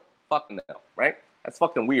 I don't fucking know, right? That's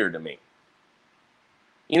fucking weird to me.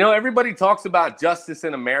 You know, everybody talks about justice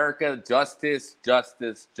in America. Justice,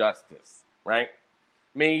 justice, justice, right?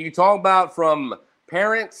 I mean, you talk about from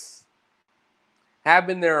parents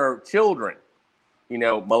having their children, you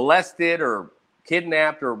know, molested or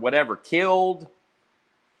kidnapped or whatever, killed.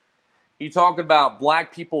 You talk about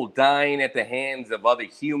black people dying at the hands of other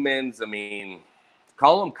humans. I mean,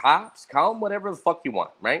 call them cops, call them whatever the fuck you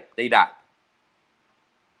want, right? They died.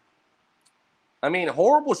 I mean,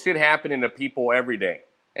 horrible shit happening to people every day.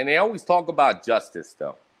 And they always talk about justice,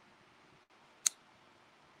 though.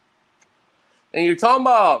 And you're talking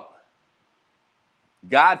about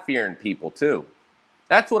God-fearing people, too.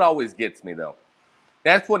 That's what always gets me, though.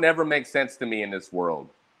 That's what never makes sense to me in this world.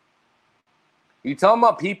 You talking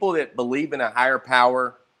about people that believe in a higher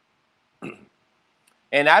power,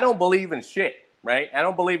 and I don't believe in shit, right? I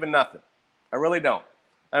don't believe in nothing. I really don't.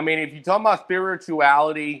 I mean, if you talk about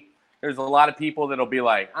spirituality, there's a lot of people that'll be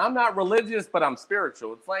like, I'm not religious, but I'm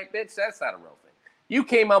spiritual. It's like, bitch, that's not a real thing. You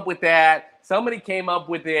came up with that. Somebody came up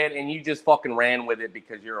with it, and you just fucking ran with it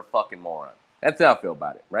because you're a fucking moron. That's how I feel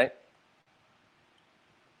about it, right?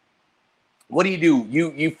 What do?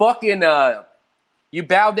 You fucking... You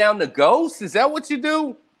bow down to ghosts? Is that what you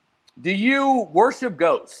do? Do you worship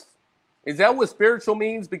ghosts? Is that what spiritual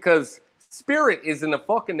means? Because spirit is in the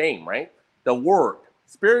fucking name, right? The word,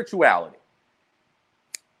 spirituality.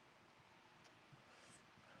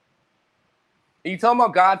 Are you talking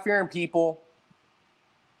about God-fearing people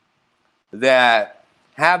that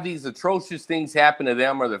have these atrocious things happen to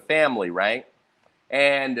them or their family, right?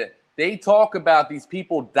 And they talk about these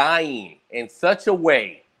people dying in such a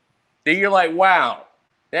way that you're like, wow,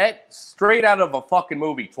 that's straight out of a fucking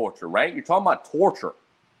movie, torture, right? You're talking about torture.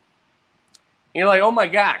 You're like, oh my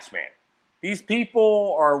gosh, man. These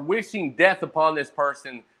people are wishing death upon this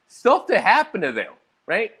person, stuff that happened to them,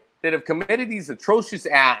 right? That have committed these atrocious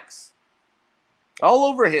acts all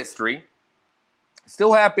over history,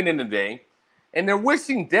 still happening today, and they're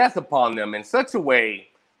wishing death upon them in such a way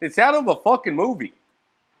that's out of a fucking movie.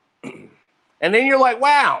 And then you're like,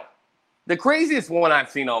 wow. The craziest one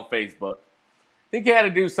I've seen on Facebook, I think it had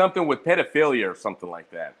to do something with pedophilia or something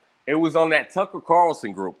like that. It was on that Tucker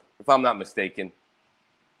Carlson group, if I'm not mistaken.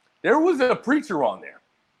 There was a preacher on there,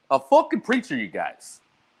 a fucking preacher, you guys,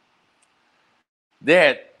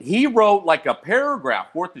 that he wrote like a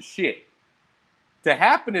paragraph worth of shit to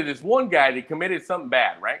happen to this one guy that committed something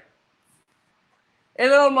bad, right?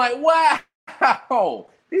 And I'm like, wow,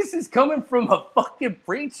 this is coming from a fucking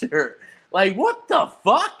preacher. Like, what the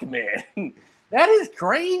fuck, man? That is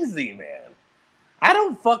crazy, man. I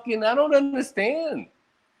don't understand.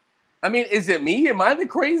 I mean, is it me? Am I the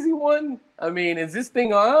crazy one? I mean, is this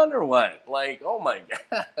thing on or what? Like, oh my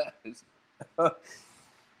gosh.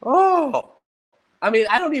 Oh. I mean,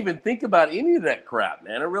 I don't even think about any of that crap,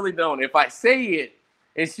 man. I really don't. If I say it,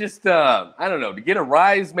 it's just, I don't know, to get a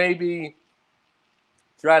rise maybe.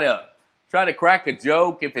 Try to crack a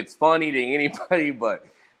joke if it's funny to anybody, but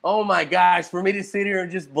oh my gosh, for me to sit here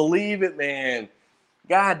and just believe it, man.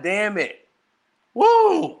 God damn it.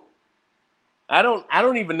 Woo! I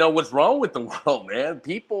don't even know what's wrong with the world, man.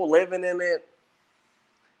 People living in it.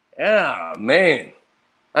 Yeah, man.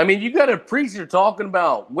 I mean, you got a preacher talking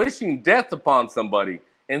about wishing death upon somebody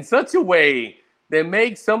in such a way that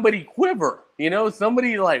makes somebody quiver. You know,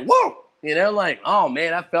 somebody like, whoa, you know, like, oh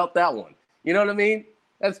man, I felt that one. You know what I mean?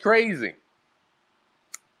 That's crazy.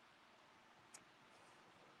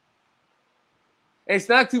 It's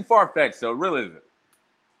not too far-fetched, though, it really isn't.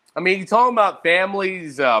 I mean, you're talking about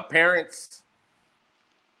families, parents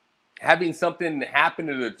having something happen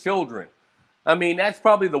to their children. I mean, that's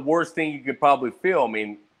probably the worst thing you could probably feel. I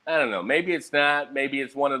mean, I don't know. Maybe it's not. Maybe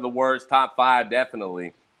it's one of the worst. Top 5,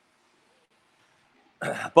 definitely.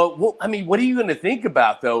 But, I mean, what are you going to think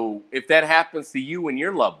about, though, if that happens to you and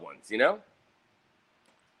your loved ones, you know?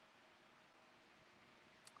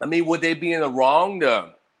 I mean, would they be in the wrong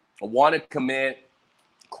to want to commit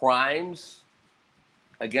crimes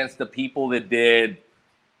against the people that did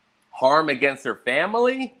harm against their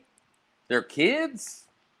family, their kids?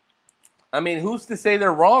 I mean, who's to say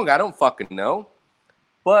they're wrong? I don't fucking know.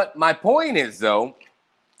 But my point is, though,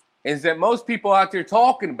 is that most people out there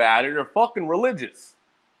talking about it are fucking religious,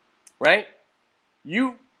 right?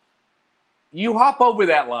 You hop over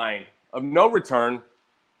that line of no return.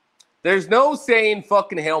 There's no saying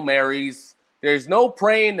fucking Hail Marys. There's no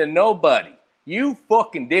praying to nobody. You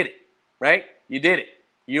fucking did it, right? You did it.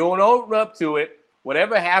 You don't own up to it.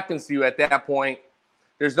 Whatever happens to you at that point,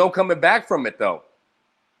 there's no coming back from it, though.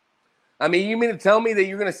 I mean, you mean to tell me that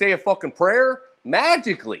you're going to say a fucking prayer?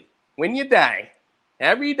 Magically, when you die,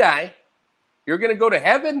 after you die, you're going to go to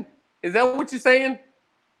heaven? Is that what you're saying?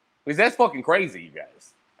 Because that's fucking crazy, you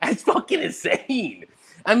guys. That's fucking insane.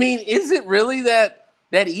 I mean, is it really that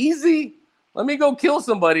easy? Let me go kill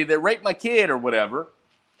somebody that raped my kid or whatever.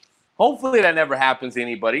 Hopefully that never happens to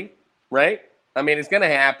anybody, right? I mean, it's going to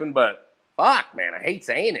happen, but fuck, man, I hate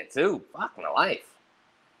saying it too. Fuck my life.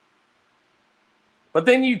 But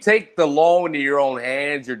then you take the law into your own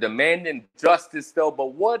hands. You're demanding justice, though.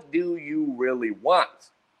 But what do you really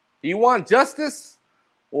want? Do you want justice,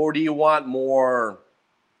 or do you want more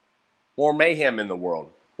mayhem in the world?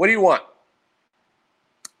 What do you want?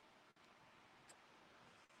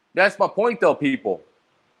 That's my point, though, people.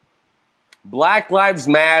 Black Lives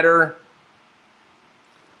Matter.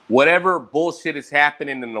 Whatever bullshit is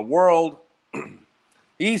happening in the world,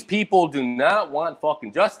 these people do not want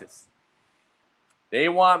fucking justice. They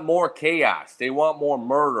want more chaos. They want more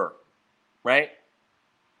murder, right?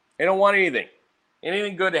 They don't want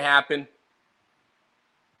anything good to happen.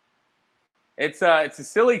 It's a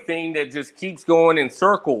silly thing that just keeps going in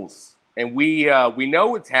circles, and we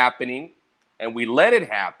know it's happening, and we let it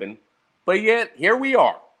happen, but yet here we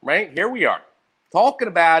are, right? Here we are, talking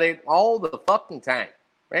about it all the fucking time,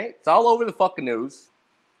 right? It's all over the fucking news.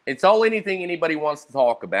 It's all anything anybody wants to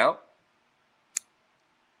talk about.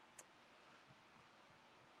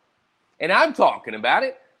 And I'm talking about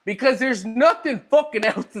it because there's nothing fucking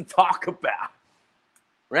else to talk about,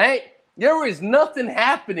 right? There is nothing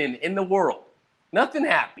happening in the world. Nothing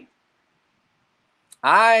happy.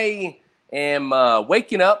 I am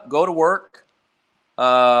waking up, go to work,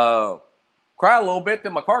 cry a little bit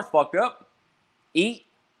that my car's fucked up, eat,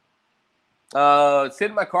 sit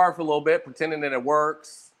in my car for a little bit, pretending that it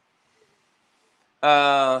works,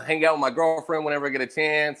 hang out with my girlfriend whenever I get a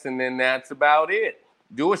chance, and then that's about it.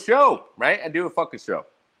 Do a show, right? I do a fucking show.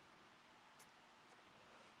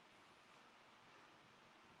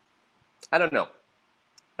 I don't know.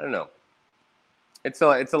 It's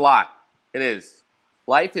a lot. It is.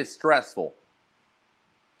 Life is stressful.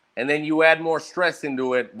 And then you add more stress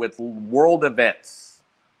into it with world events,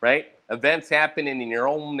 right? Events happening in your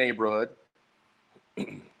own neighborhood.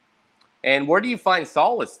 And where do you find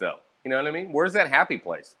solace, though? You know what I mean? Where's that happy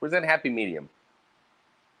place? Where's that happy medium?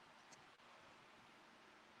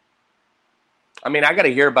 I mean, I got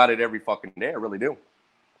to hear about it every fucking day. I really do.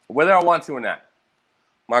 Whether I want to or not.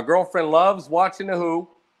 My girlfriend loves watching The Who.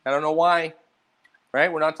 I don't know why.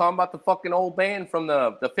 Right? We're not talking about the fucking old band from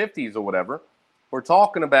the 50s or whatever. We're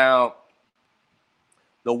talking about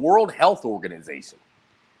the World Health Organization.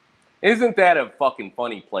 Isn't that a fucking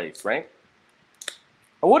funny place, right?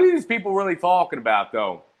 What are these people really talking about,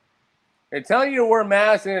 though? They're telling you to wear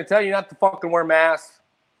masks and they're telling you not to fucking wear masks.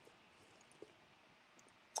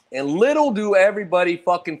 And little do everybody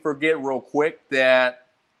fucking forget real quick that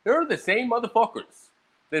they're the same motherfuckers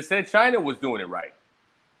that said China was doing it right.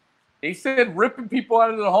 They said ripping people out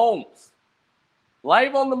of their homes,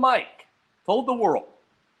 live on the mic, told the world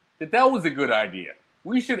that was a good idea.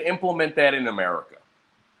 We should implement that in America.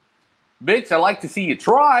 Bitch, I'd like to see you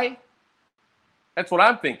try. That's what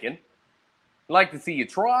I'm thinking. I'd like to see you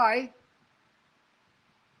try.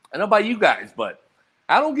 I don't know about you guys, but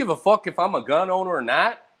I don't give a fuck if I'm a gun owner or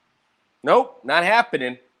not. Nope, not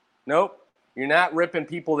happening. Nope. You're not ripping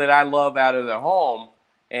people that I love out of their home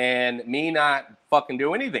and me not fucking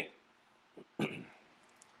do anything.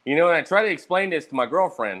 You know, and I try to explain this to my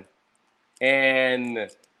girlfriend, and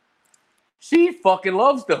she fucking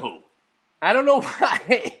loves The Who. I don't know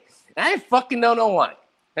why. I fucking don't know why.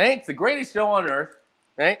 Right? It's the greatest show on earth.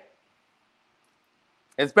 Right?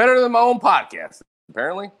 It's better than my own podcast,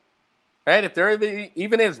 apparently. Right? If there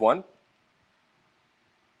even is one.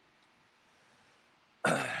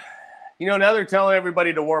 You know, now they're telling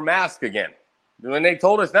everybody to wear masks again. When they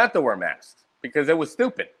told us not to wear masks because it was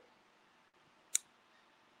stupid.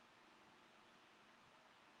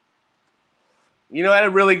 You know, I had a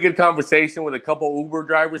really good conversation with a couple Uber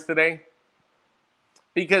drivers today.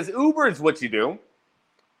 Because Uber is what you do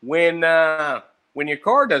when your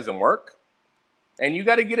car doesn't work and you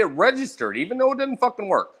got to get it registered, even though it doesn't fucking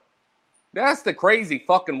work. That's the crazy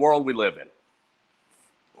fucking world we live in.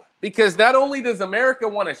 Because not only does America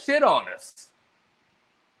want to shit on us,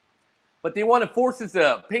 but they want to force us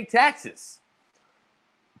to pay taxes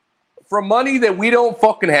for money that we don't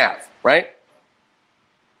fucking have, right?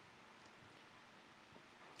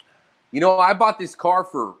 You know, I bought this car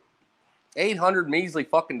for $800 measly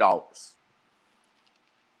fucking dollars.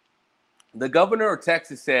 The governor of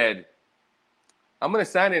Texas said, I'm going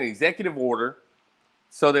to sign an executive order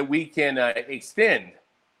so that we can extend,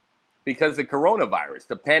 because of coronavirus,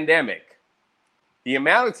 the pandemic, the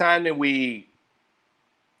amount of time that we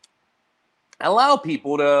allow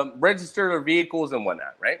people to register their vehicles and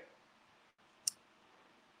whatnot, right?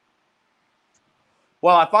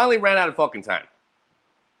 Well, I finally ran out of fucking time.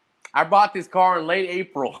 I bought this car in late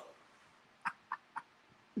April.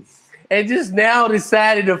 And just now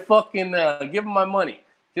decided to fucking give him my money.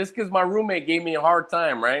 Just because my roommate gave me a hard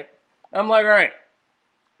time, right? I'm like, all right.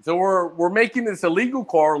 So we're making this illegal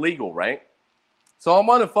car legal, right? So I'm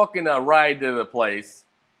on a fucking ride to the place.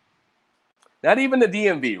 Not even the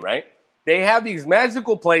DMV, right? They have these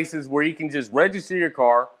magical places where you can just register your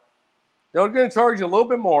car. They're going to charge you a little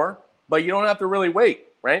bit more, but you don't have to really wait,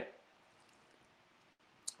 right?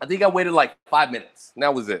 I think I waited like 5 minutes, and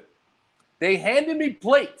that was it. They handed me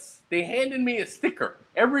plates. They handed me a sticker.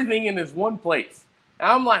 Everything in this one place.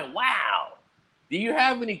 And I'm like, wow, do you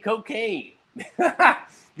have any cocaine?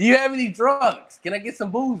 Do you have any drugs? Can I get some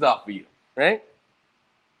booze off of you, right?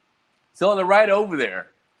 So on the ride over there,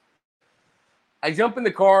 I jump in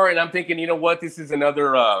the car, and I'm thinking, you know what? This is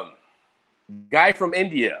another guy from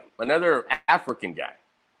India, another African guy.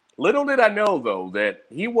 Little did I know, though, that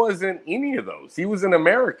he wasn't any of those. He was an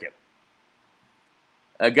American.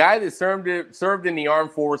 A guy that served in the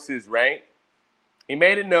armed forces, right? He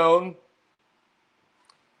made it known.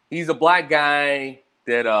 He's a black guy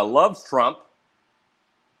that loves Trump.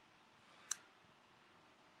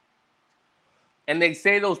 And they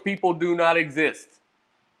say those people do not exist.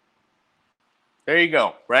 There you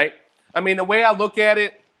go, right? I mean, the way I look at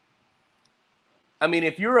it, I mean,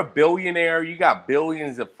 if you're a billionaire, you got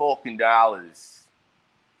billions of fucking dollars.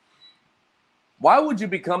 Why would you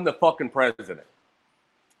become the fucking president?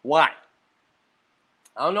 Why?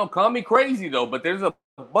 I don't know, call me crazy though, but there's a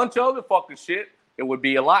bunch of other fucking shit that would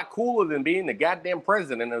be a lot cooler than being the goddamn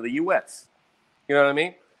president of the U.S. You know what I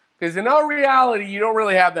mean? Because in all reality, you don't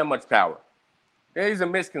really have that much power. There's a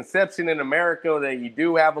misconception in America that you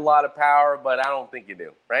do have a lot of power, but I don't think you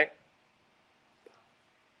do, right?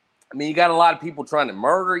 I mean, you got a lot of people trying to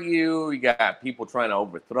murder you. You got people trying to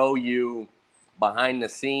overthrow you behind the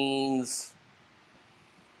scenes.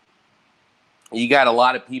 You got a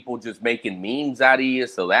lot of people just making memes out of you,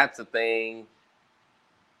 so that's a thing.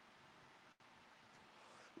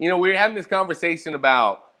 You know, we were having this conversation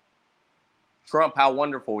about Trump, how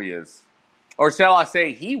wonderful he is. Or shall I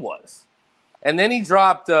say he was. And then he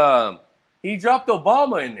dropped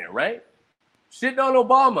Obama in there, right? Shitting on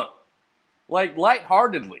Obama. Like,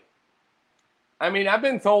 lightheartedly. I mean, I've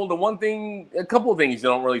been told a couple of things you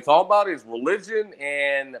don't really talk about is religion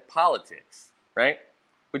and politics, right?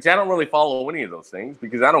 Which I don't really follow any of those things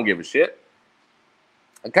because I don't give a shit.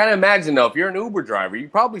 I kind of imagine, though, if you're an Uber driver, you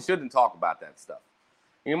probably shouldn't talk about that stuff.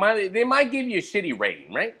 They might give you a shitty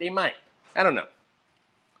rating, right? They might. I don't know.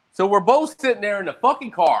 So we're both sitting there in the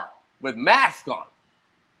fucking car with masks on.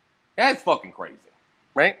 That's fucking crazy,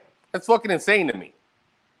 right? That's fucking insane to me.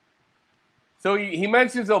 So he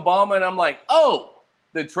mentions Obama, and I'm like, oh,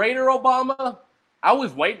 the traitor Obama? I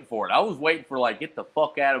was waiting for it. I was waiting for, like, get the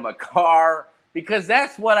fuck out of my car, because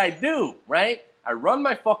that's what I do, right? I run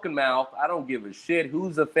my fucking mouth. I don't give a shit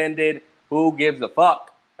who's offended, who gives a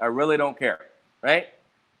fuck. I really don't care, right?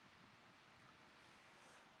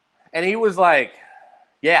 And he was like,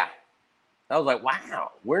 Yeah. I was like,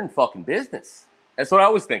 wow, we're in fucking business. That's what I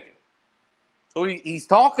was thinking. So he's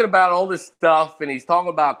talking about all this stuff, and he's talking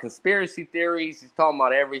about conspiracy theories. He's talking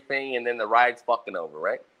about everything, and then the ride's fucking over,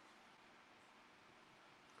 right?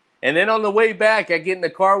 And then on the way back, I get in the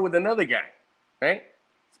car with another guy, right?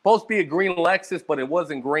 Supposed to be a green Lexus, but it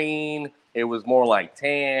wasn't green. It was more like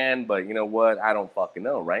tan, but you know what? I don't fucking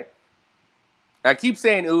know, right? I keep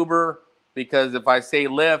saying Uber because if I say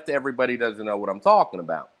Lyft, everybody doesn't know what I'm talking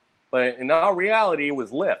about. But in all reality, it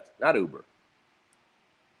was Lyft, not Uber.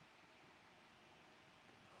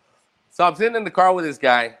 So I'm sitting in the car with this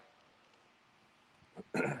guy.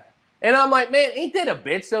 And I'm like, man, ain't that a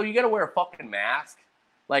bitch, though? You got to wear a fucking mask,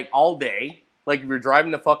 like, all day. Like, if you're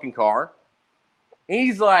driving the fucking car. And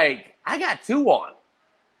he's like, I got two on.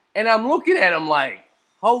 And I'm looking at him like,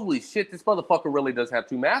 holy shit, this motherfucker really does have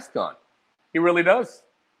two masks on. He really does.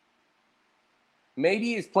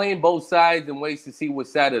 Maybe he's playing both sides and waits to see what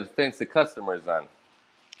side of the fence the customer is on.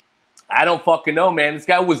 I don't fucking know, man. This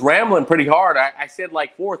guy was rambling pretty hard. I said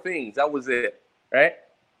like 4 things. That was it, right?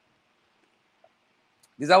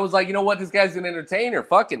 Because I was like, you know what? This guy's an entertainer.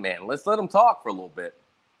 Fuck it, man. Let's let him talk for a little bit.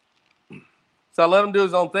 So I let him do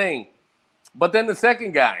his own thing. But then the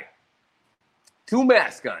second guy, 2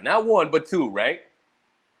 masks on. Not 1, but 2, right?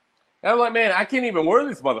 And I'm like, man, I can't even wear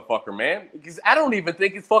this motherfucker, man. Because I don't even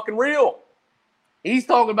think it's fucking real. He's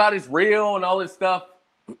talking about it's real and all this stuff.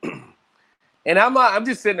 And I'm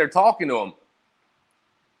just sitting there talking to him.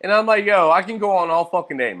 And I'm like, yo, I can go on all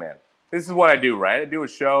fucking day, man. This is what I do, right? I do a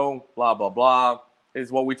show, blah, blah, blah. This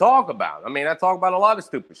is what we talk about. I mean, I talk about a lot of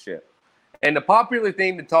stupid shit. And the popular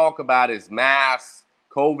thing to talk about is masks,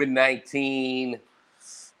 COVID-19,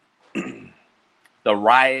 the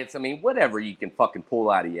riots. I mean, whatever you can fucking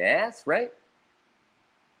pull out of your ass, right?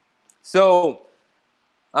 So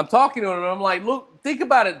I'm talking to him, and I'm like, look, think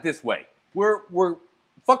about it this way. We're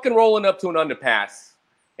fucking rolling up to an underpass,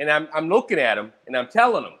 and I'm looking at him, and I'm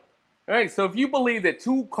telling him, all right, so if you believe that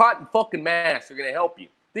 2 cotton fucking masks are going to help you,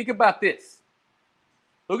 think about this.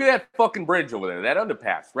 Look at that fucking bridge over there, that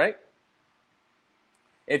underpass, right?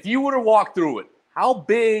 If you were to walk through it, how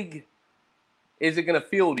big is it going to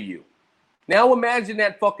feel to you? Now imagine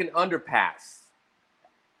that fucking underpass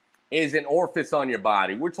is an orifice on your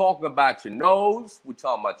body. We're talking about your nose. We're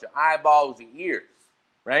talking about your eyeballs and ears,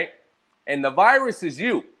 right? And the virus is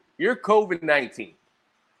you. You're COVID-19.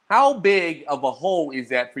 How big of a hole is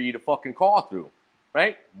that for you to fucking crawl through,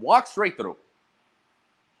 right? Walk straight through.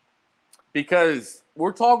 Because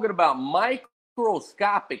we're talking about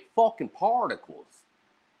microscopic fucking particles.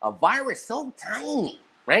 A virus so tiny,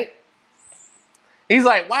 right? He's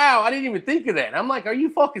like, wow, I didn't even think of that. I'm like, are you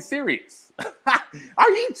fucking serious? Are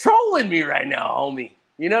you trolling me right now, homie?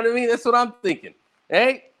 You know what I mean? That's what I'm thinking.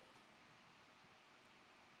 Hey?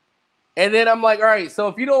 And then I'm like, all right, so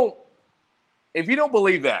if you don't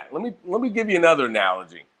believe that, let me give you another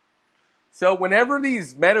analogy. So whenever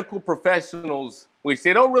these medical professionals, which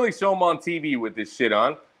they don't really show them on TV with this shit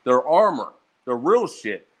on, their armor, their real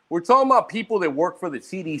shit. We're talking about people that work for the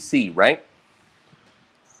CDC, right?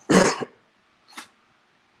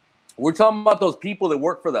 We're talking about those people that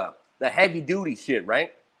work for the heavy duty shit,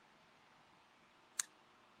 right?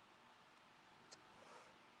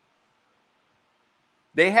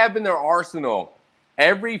 They have in their arsenal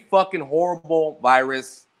every fucking horrible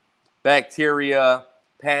virus, bacteria,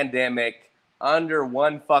 pandemic under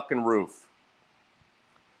one fucking roof.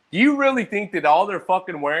 Do you really think that all they're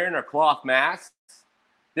fucking wearing are cloth masks?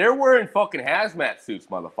 They're wearing fucking hazmat suits,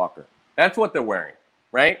 motherfucker. That's what they're wearing,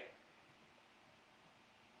 right?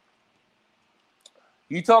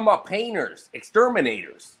 You talking about painters,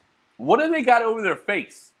 exterminators. What do they got over their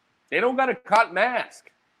face? They don't got a cotton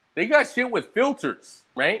mask. They got shit with filters,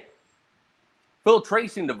 right?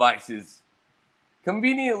 Filtration devices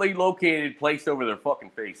conveniently located, placed over their fucking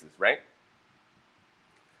faces, right?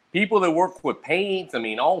 People that work with paints, I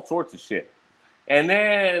mean, all sorts of shit. And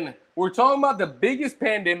then we're talking about the biggest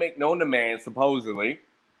pandemic known to man, supposedly,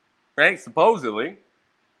 right? Supposedly.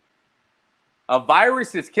 A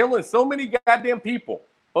virus is killing so many goddamn people,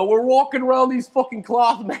 but we're walking around these fucking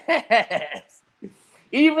cloth masks.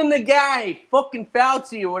 Even the guy, fucking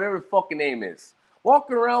Fauci or whatever his fucking name is,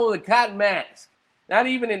 walking around with a cotton mask. Not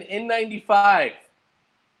even an N95.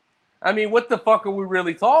 I mean, what the fuck are we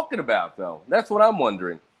really talking about, though? That's what I'm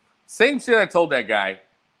wondering. Same shit I told that guy.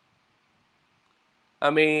 I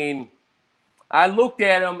mean, I looked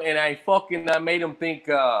at him and I made him think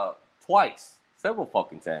twice, several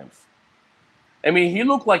fucking times. I mean, he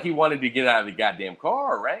looked like he wanted to get out of the goddamn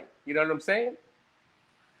car, right? You know what I'm saying?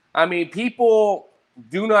 I mean, people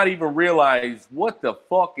do not even realize what the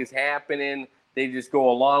fuck is happening. They just go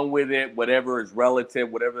along with it, whatever is relative,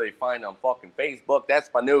 whatever they find on fucking Facebook. That's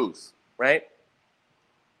my news, right?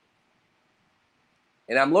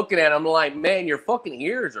 And I'm looking at it, I'm like, man, your fucking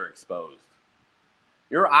ears are exposed.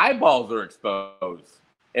 Your eyeballs are exposed.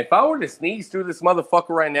 If I were to sneeze through this motherfucker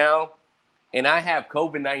right now and I have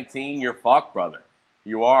COVID-19, you're fucked, brother.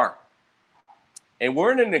 You are. And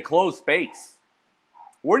we're in an enclosed space.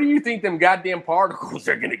 Where do you think them goddamn particles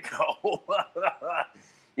are going to go?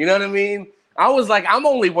 You know what I mean? I was like, I'm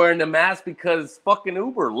only wearing the mask because fucking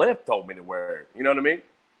Uber Lyft told me to wear it. You know what I mean?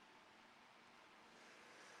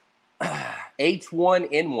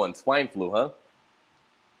 H1N1, swine flu, huh?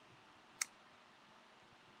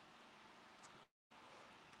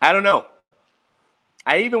 I don't know.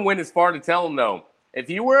 I even went as far to tell them, though, if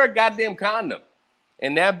you wear a goddamn condom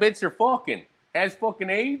and that bitch you're fucking has fucking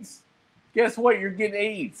AIDS, guess what? You're getting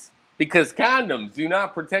AIDS. Because condoms do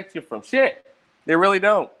not protect you from shit. They really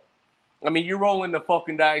don't. I mean, you're rolling the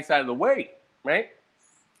fucking dice out of the way, right?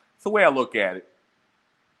 That's the way I look at it.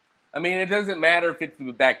 I mean, it doesn't matter if it's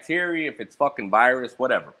the bacteria, if it's fucking virus,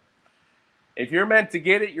 whatever. If you're meant to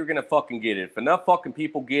get it, you're going to fucking get it. If enough fucking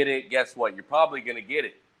people get it, guess what? You're probably going to get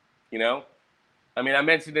it, you know? I mean, I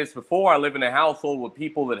mentioned this before. I live in a household with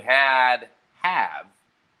people that have had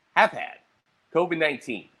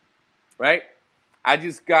COVID-19, right? I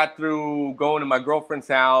just got through going to my girlfriend's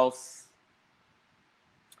house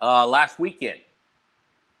last weekend.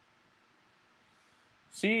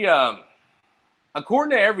 She,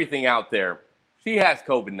 according to everything out there, she has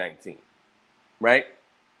COVID-19, right?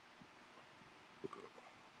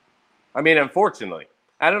 I mean, unfortunately.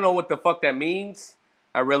 I don't know what the fuck that means.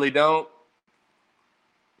 I really don't.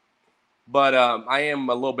 But I am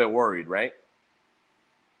a little bit worried, right?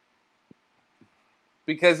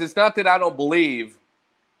 Because it's not that I don't believe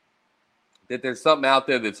that there's something out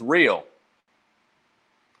there that's real.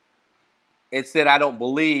 It's that I don't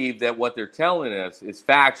believe that what they're telling us is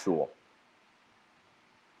factual.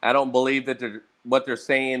 I don't believe that what they're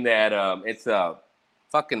saying that it's a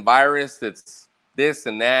fucking virus that's this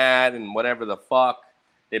and that and whatever the fuck.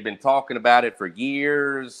 They've been talking about it for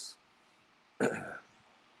years.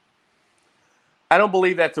 I don't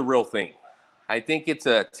believe that's a real thing. I think it's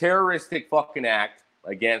a terroristic fucking act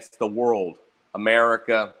against the world,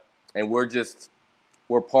 America, and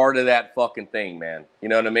we're part of that fucking thing, man. You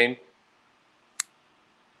know what I mean?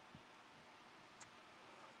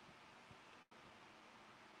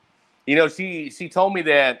 You know, she told me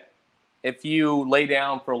that if you lay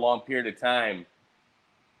down for a long period of time,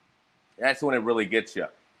 that's when it really gets you,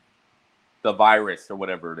 the virus or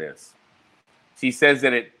whatever it is. She says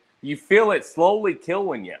that you feel it slowly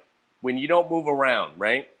killing you when you don't move around,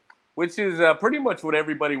 right? Which is pretty much what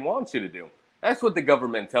everybody wants you to do. That's what the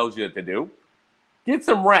government tells you to do. Get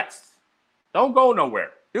some rest. Don't go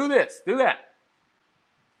nowhere. Do this, do that.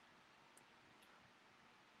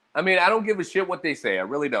 I mean, I don't give a shit what they say. I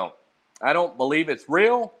really don't. I don't believe it's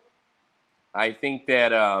real. I think that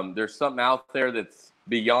there's something out there that's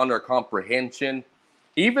beyond our comprehension.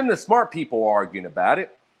 Even the smart people are arguing about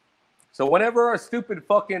it. So whenever our stupid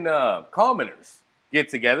fucking commoners get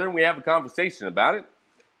together and we have a conversation about it,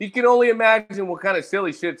 you can only imagine what kind of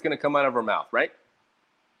silly shit's going to come out of our mouth, right?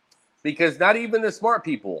 Because not even the smart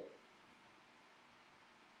people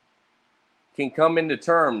can come into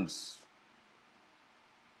terms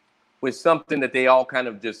with something that they all kind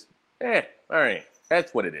of just, all right,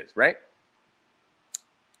 that's what it is, right?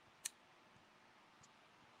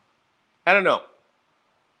 I don't know.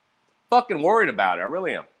 Fucking worried about her. I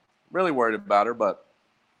really am. Really worried about her, but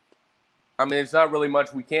I mean, it's not really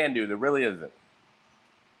much we can do. There really isn't.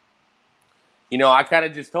 You know, I kind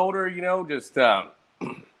of just told her, you know, just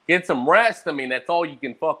get some rest. I mean, that's all you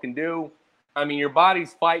can fucking do. I mean, your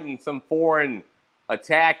body's fighting some foreign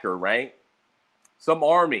attacker, right? Some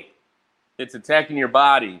army that's attacking your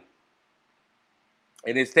body.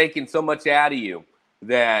 And it's taking so much out of you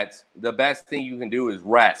that the best thing you can do is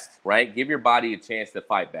rest, right? Give your body a chance to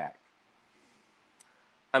fight back.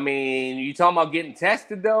 I mean, you talking about getting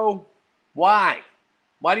tested, though? Why?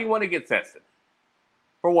 Why do you want to get tested?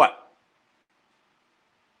 For what?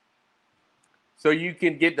 So you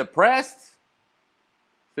can get depressed?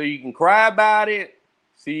 So you can cry about it?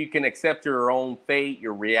 So you can accept your own fate,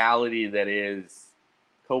 your reality that is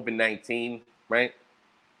COVID-19, right?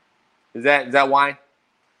 Is that why?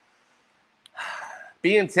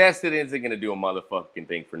 Being tested isn't going to do a motherfucking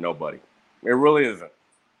thing for nobody. It really isn't.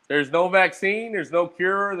 There's no vaccine. There's no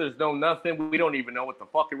cure. There's no nothing. We don't even know what the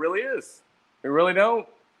fuck it really is. We really don't.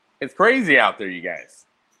 It's crazy out there, you guys.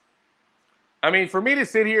 I mean, for me to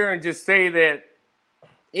sit here and just say that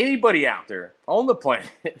anybody out there on the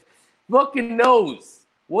planet fucking knows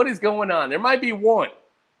What is going on? There might be one,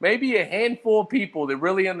 maybe a handful of people that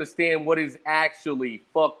really understand what is actually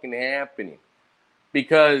fucking happening.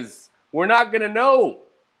 Because we're not going to know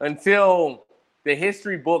until the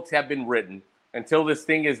history books have been written, until this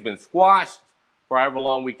thing has been squashed for however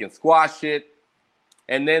long we can squash it.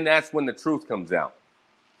 And then that's when the truth comes out.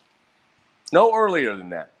 No earlier than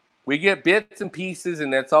that. We get bits and pieces,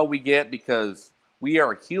 and that's all we get because we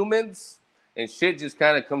are humans, and shit just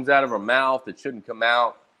kind of comes out of our mouth that shouldn't come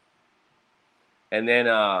out. And then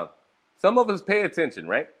some of us pay attention,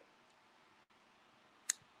 right?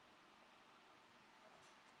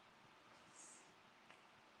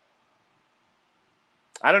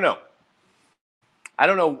 I don't know. I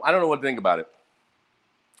don't know what to think about it.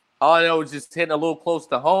 All I know is just hitting a little close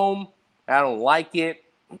to home. I don't like it.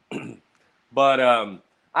 But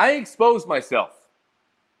I exposed myself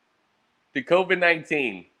to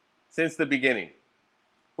COVID-19 since the beginning.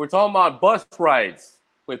 We're talking about bus rides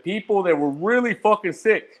with people that were really fucking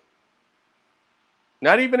sick.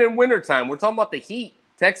 Not even in wintertime. We're talking about the heat.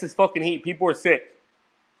 Texas fucking heat. People are sick.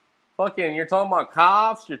 Fucking, you're talking about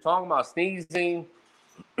coughs. You're talking about sneezing.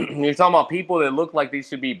 You're talking about people that look like they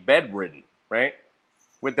should be bedridden, right?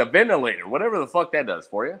 With the ventilator, whatever the fuck that does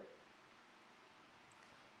for you.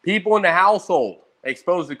 People in the household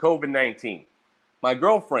exposed to COVID-19. My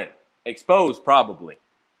girlfriend exposed probably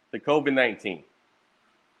to COVID-19.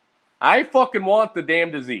 I fucking want the damn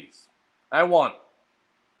disease. I want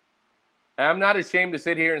it. I'm not ashamed to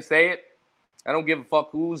sit here and say it. I don't give a fuck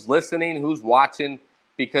who's listening, who's watching,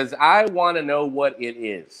 because I want to know what it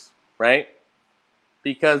is, right?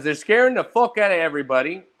 Because they're scaring the fuck out of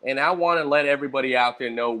everybody, and I want to let everybody out there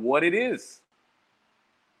know what it is.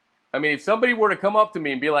 I mean, if somebody were to come up to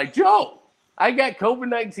me and be like, Joe, I got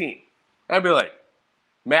COVID-19, I'd be like,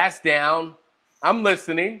 mask down, I'm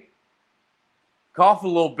listening, cough a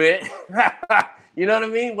little bit, you know what I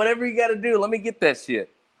mean? Whatever you got to do, let me get that shit.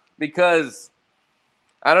 Because,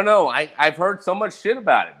 I don't know, I've heard so much shit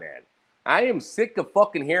about it, man. I am sick of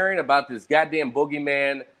fucking hearing about this goddamn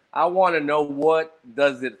boogeyman. I want to know, what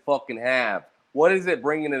does it fucking have? What is it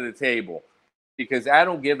bringing to the table? Because I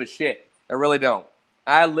don't give a shit. I really don't.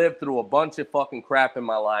 I lived through a bunch of fucking crap in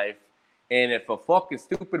my life. And if a fucking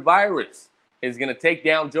stupid virus is going to take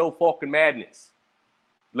down Joe fucking Madness,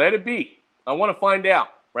 let it be. I want to find out,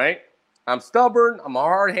 right? I'm stubborn. I'm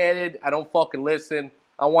hard-headed. I don't fucking listen.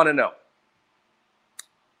 I want to know.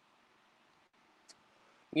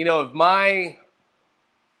 You know, if my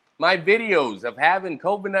videos of having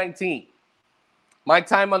COVID-19, my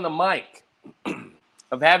time on the mic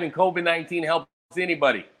of having COVID-19 helps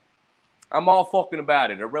anybody, I'm all fucking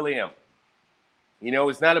about it. I really am. You know,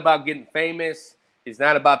 it's not about getting famous. It's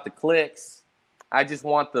not about the clicks. I just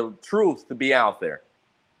want the truth to be out there.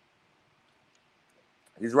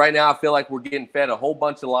 Because right now I feel like we're getting fed a whole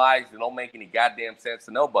bunch of lies that don't make any goddamn sense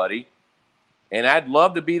to nobody. And I'd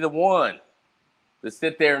love to be the one to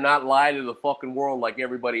sit there and not lie to the fucking world like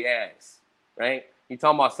everybody acts, right? You're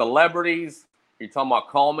talking about celebrities. You're talking about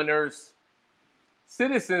commoners.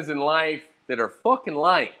 Citizens in life that are fucking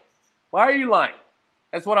lying. Why are you lying?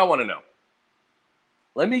 That's what I want to know.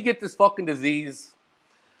 Let me get this fucking disease.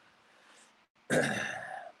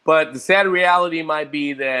 But the sad reality might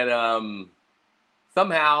be that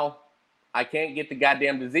somehow I can't get the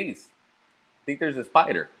goddamn disease. I think there's a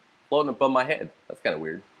spider floating above my head. That's kind of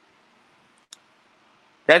weird.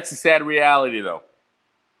 That's the sad reality, though.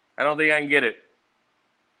 I don't think I can get it.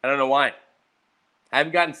 I don't know why. I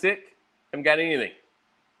haven't gotten sick. I haven't got anything.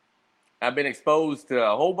 I've been exposed to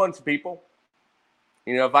a whole bunch of people.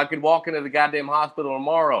 You know, if I could walk into the goddamn hospital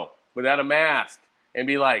tomorrow without a mask and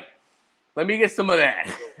be like, let me get some of that.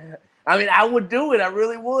 I mean, I would do it. I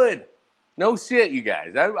really would. No shit, you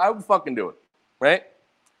guys. I would fucking do it, right?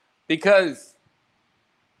 Because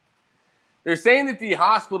they're saying that the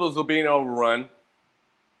hospitals are being overrun.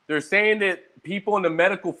 They're saying that people in the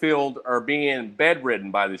medical field are being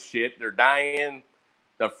bedridden by this shit. They're dying.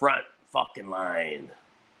 The front fucking line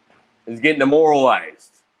is getting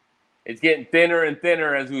demoralized. It's getting thinner and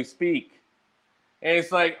thinner as we speak. And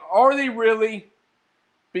it's like, are they really?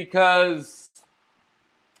 Because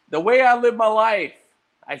the way I live my life,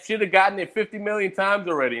 I should have gotten it 50 million times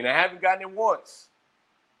already, and I haven't gotten it once.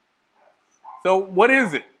 So what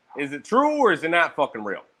is it? Is it true or is it not fucking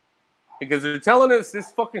real? Because they're telling us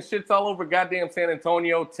this fucking shit's all over goddamn San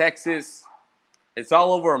Antonio, Texas. It's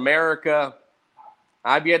all over America.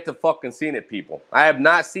 I've yet to fucking seen it, people. I have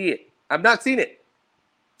not seen it. I've not seen it.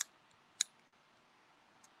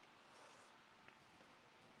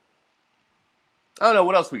 I don't know.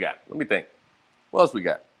 What else we got? Let me think. What else we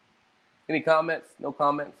got? Any comments? No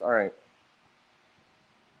comments? All right.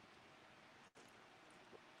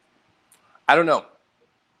 I don't know.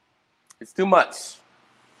 It's too much.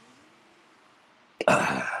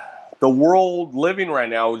 The world living right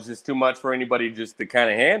now is just too much for anybody just to kind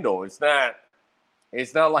of handle. It's not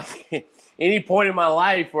like any point in my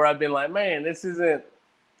life where I've been like, man, this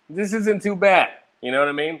isn't too bad. You know what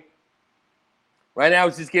I mean? Right now,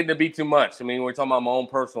 it's just getting to be too much. I mean, we're talking about my own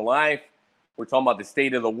personal life. We're talking about the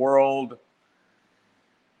state of the world.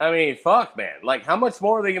 I mean, fuck, man. Like, how much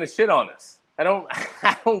more are they going to shit on us? I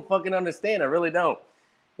don't fucking understand. I really don't.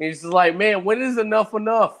 It's just like, man, when is enough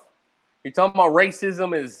enough? You're talking about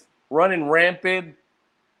racism is running rampant.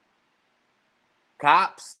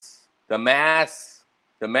 Cops, the masks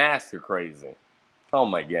are crazy. Oh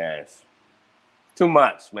my gosh. Too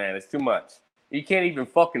much, man. It's too much. You can't even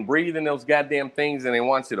fucking breathe in those goddamn things and they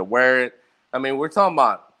want you to wear it. I mean, we're talking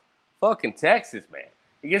about fucking Texas, man.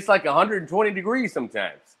 It gets like 120 degrees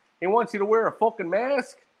sometimes. They want you to wear a fucking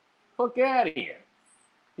mask? Fuck out of here.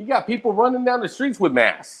 You got people running down the streets with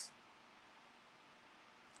masks.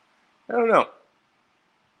 I don't know.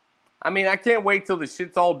 I mean, I can't wait till the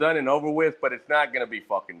shit's all done and over with, but it's not going to be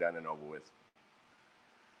fucking done and over with.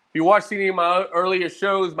 If you watched any of my earlier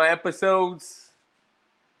shows, my episodes,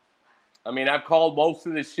 I mean, I've called most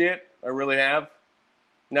of this shit. I really have.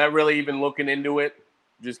 Not really even looking into it.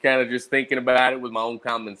 Just kind of just thinking about it with my own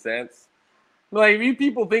common sense. Like, if you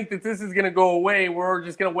people think that this is going to go away, we're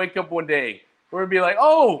just going to wake up one day. We're going to be like,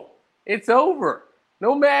 oh, it's over.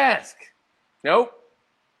 No mask. Nope.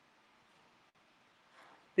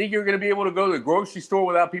 Think you're going to be able to go to the grocery store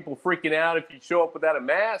without people freaking out if you show up without a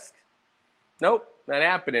mask? Nope, not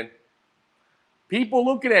happening. People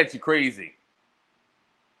looking at you crazy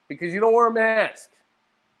because you don't wear a mask.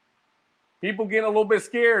 People getting a little bit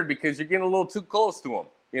scared because you're getting a little too close to them,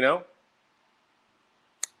 you know?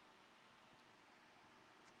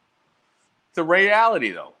 It's a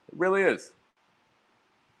reality, though. It really is.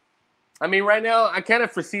 I mean, right now, I kind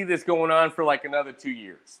of foresee this going on for like another 2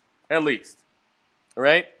 years, at least. All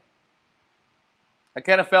right? I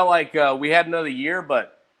kind of felt like we had another year,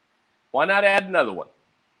 but why not add another one?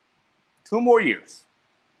 2 more years.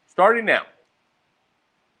 Starting now.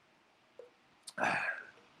 I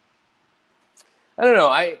don't know.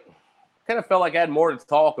 I kind of felt like I had more to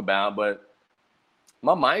talk about, but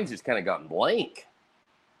my mind's just kind of gotten blank.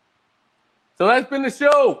 So that's been the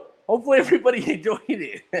show. Hopefully everybody enjoyed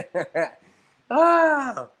it.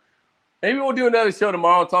 Maybe we'll do another show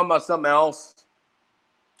tomorrow talking about something else.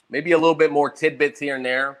 Maybe a little bit more tidbits here and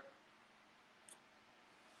there.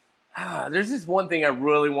 There's just one thing I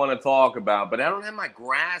really want to talk about, but I don't have my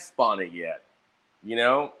grasp on it yet. You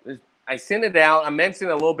know, I sent it out. I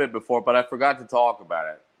mentioned it a little bit before, but I forgot to talk about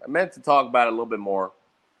it. I meant to talk about it a little bit more.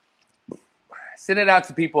 Send it out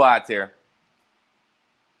to people out there.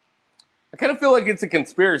 I kind of feel like it's a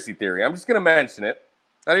conspiracy theory. I'm just going to mention it.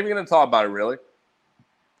 Not even going to talk about it, really.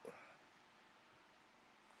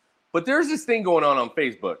 But there's this thing going on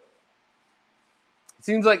Facebook. It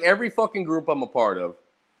seems like every fucking group I'm a part of,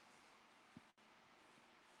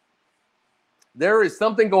 there is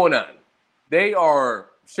something going on. They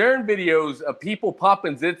are sharing videos of people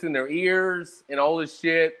popping zits in their ears and all this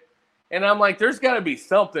shit. And I'm like, there's got to be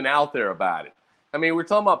something out there about it. I mean, we're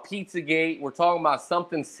talking about Pizzagate. We're talking about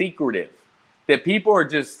something secretive that people are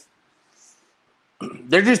just,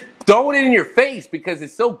 they're just throwing it in your face because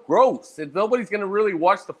it's so gross and nobody's going to really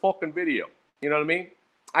watch the fucking video. You know what I mean?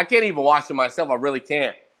 I can't even watch it myself. I really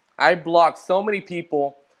can't. I blocked so many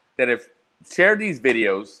people that have shared these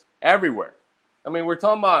videos everywhere. I mean, we're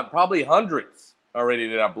talking about probably hundreds already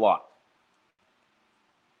that I blocked.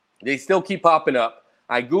 They still keep popping up.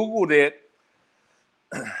 I Googled it.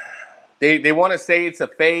 They want to say it's a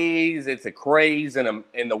phase, it's a craze in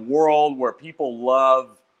the world where people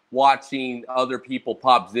love watching other people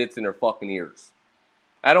pop zits in their fucking ears.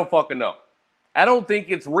 I don't fucking know. I don't think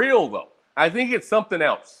it's real, though. I think it's something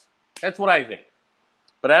else. That's what I think.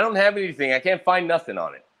 But I don't have anything. I can't find nothing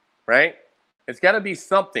on it, right? It's got to be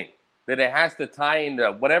something that it has to tie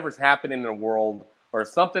into whatever's happening in the world or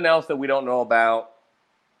something else that we don't know about.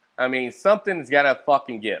 I mean, something's got to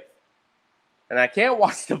fucking give. And I can't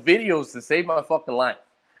watch the videos to save my fucking life,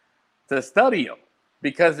 to study them,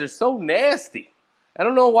 because they're so nasty. I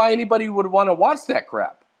don't know why anybody would want to watch that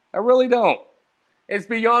crap. I really don't. It's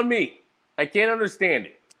beyond me. I can't understand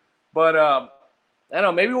it. But, I don't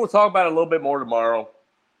know, maybe we'll talk about it a little bit more tomorrow.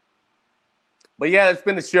 But yeah, that's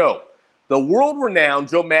been the show. The world-renowned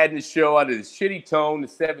Joe Madden show out of the Shitty Tone, the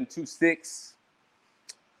 726.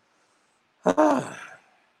 And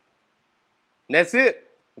that's it.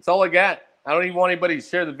 That's all I got. I don't even want anybody to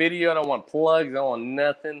share the video. I don't want plugs. I don't want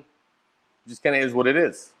nothing. It just kind of is what it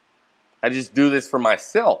is. I just do this for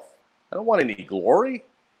myself. I don't want any glory.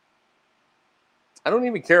 I don't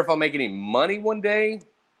even care if I'll make any money one day.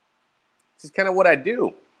 It's just kind of what I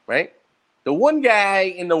do, right? The one guy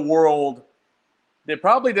in the world that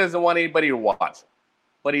probably doesn't want anybody to watch,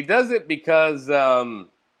 but he does it because I've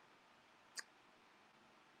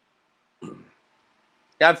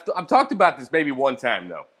talked about this maybe one time,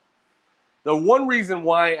 though. The one reason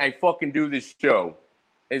why I fucking do this show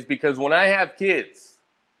is because when I have kids,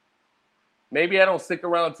 maybe I don't stick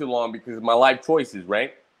around too long because of my life choices,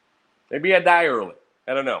 right? Maybe I die early.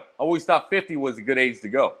 I don't know. I always thought 50 was a good age to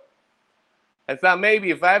go. I thought maybe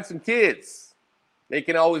if I have some kids, they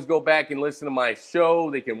can always go back and listen to my show.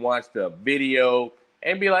 They can watch the video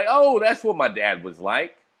and be like, oh, that's what my dad was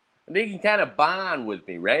like. And they can kind of bond with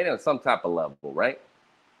me, right? On some type of level, right?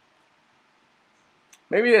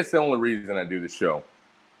 Maybe that's the only reason I do the show.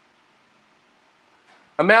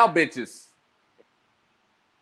 I'm out, bitches.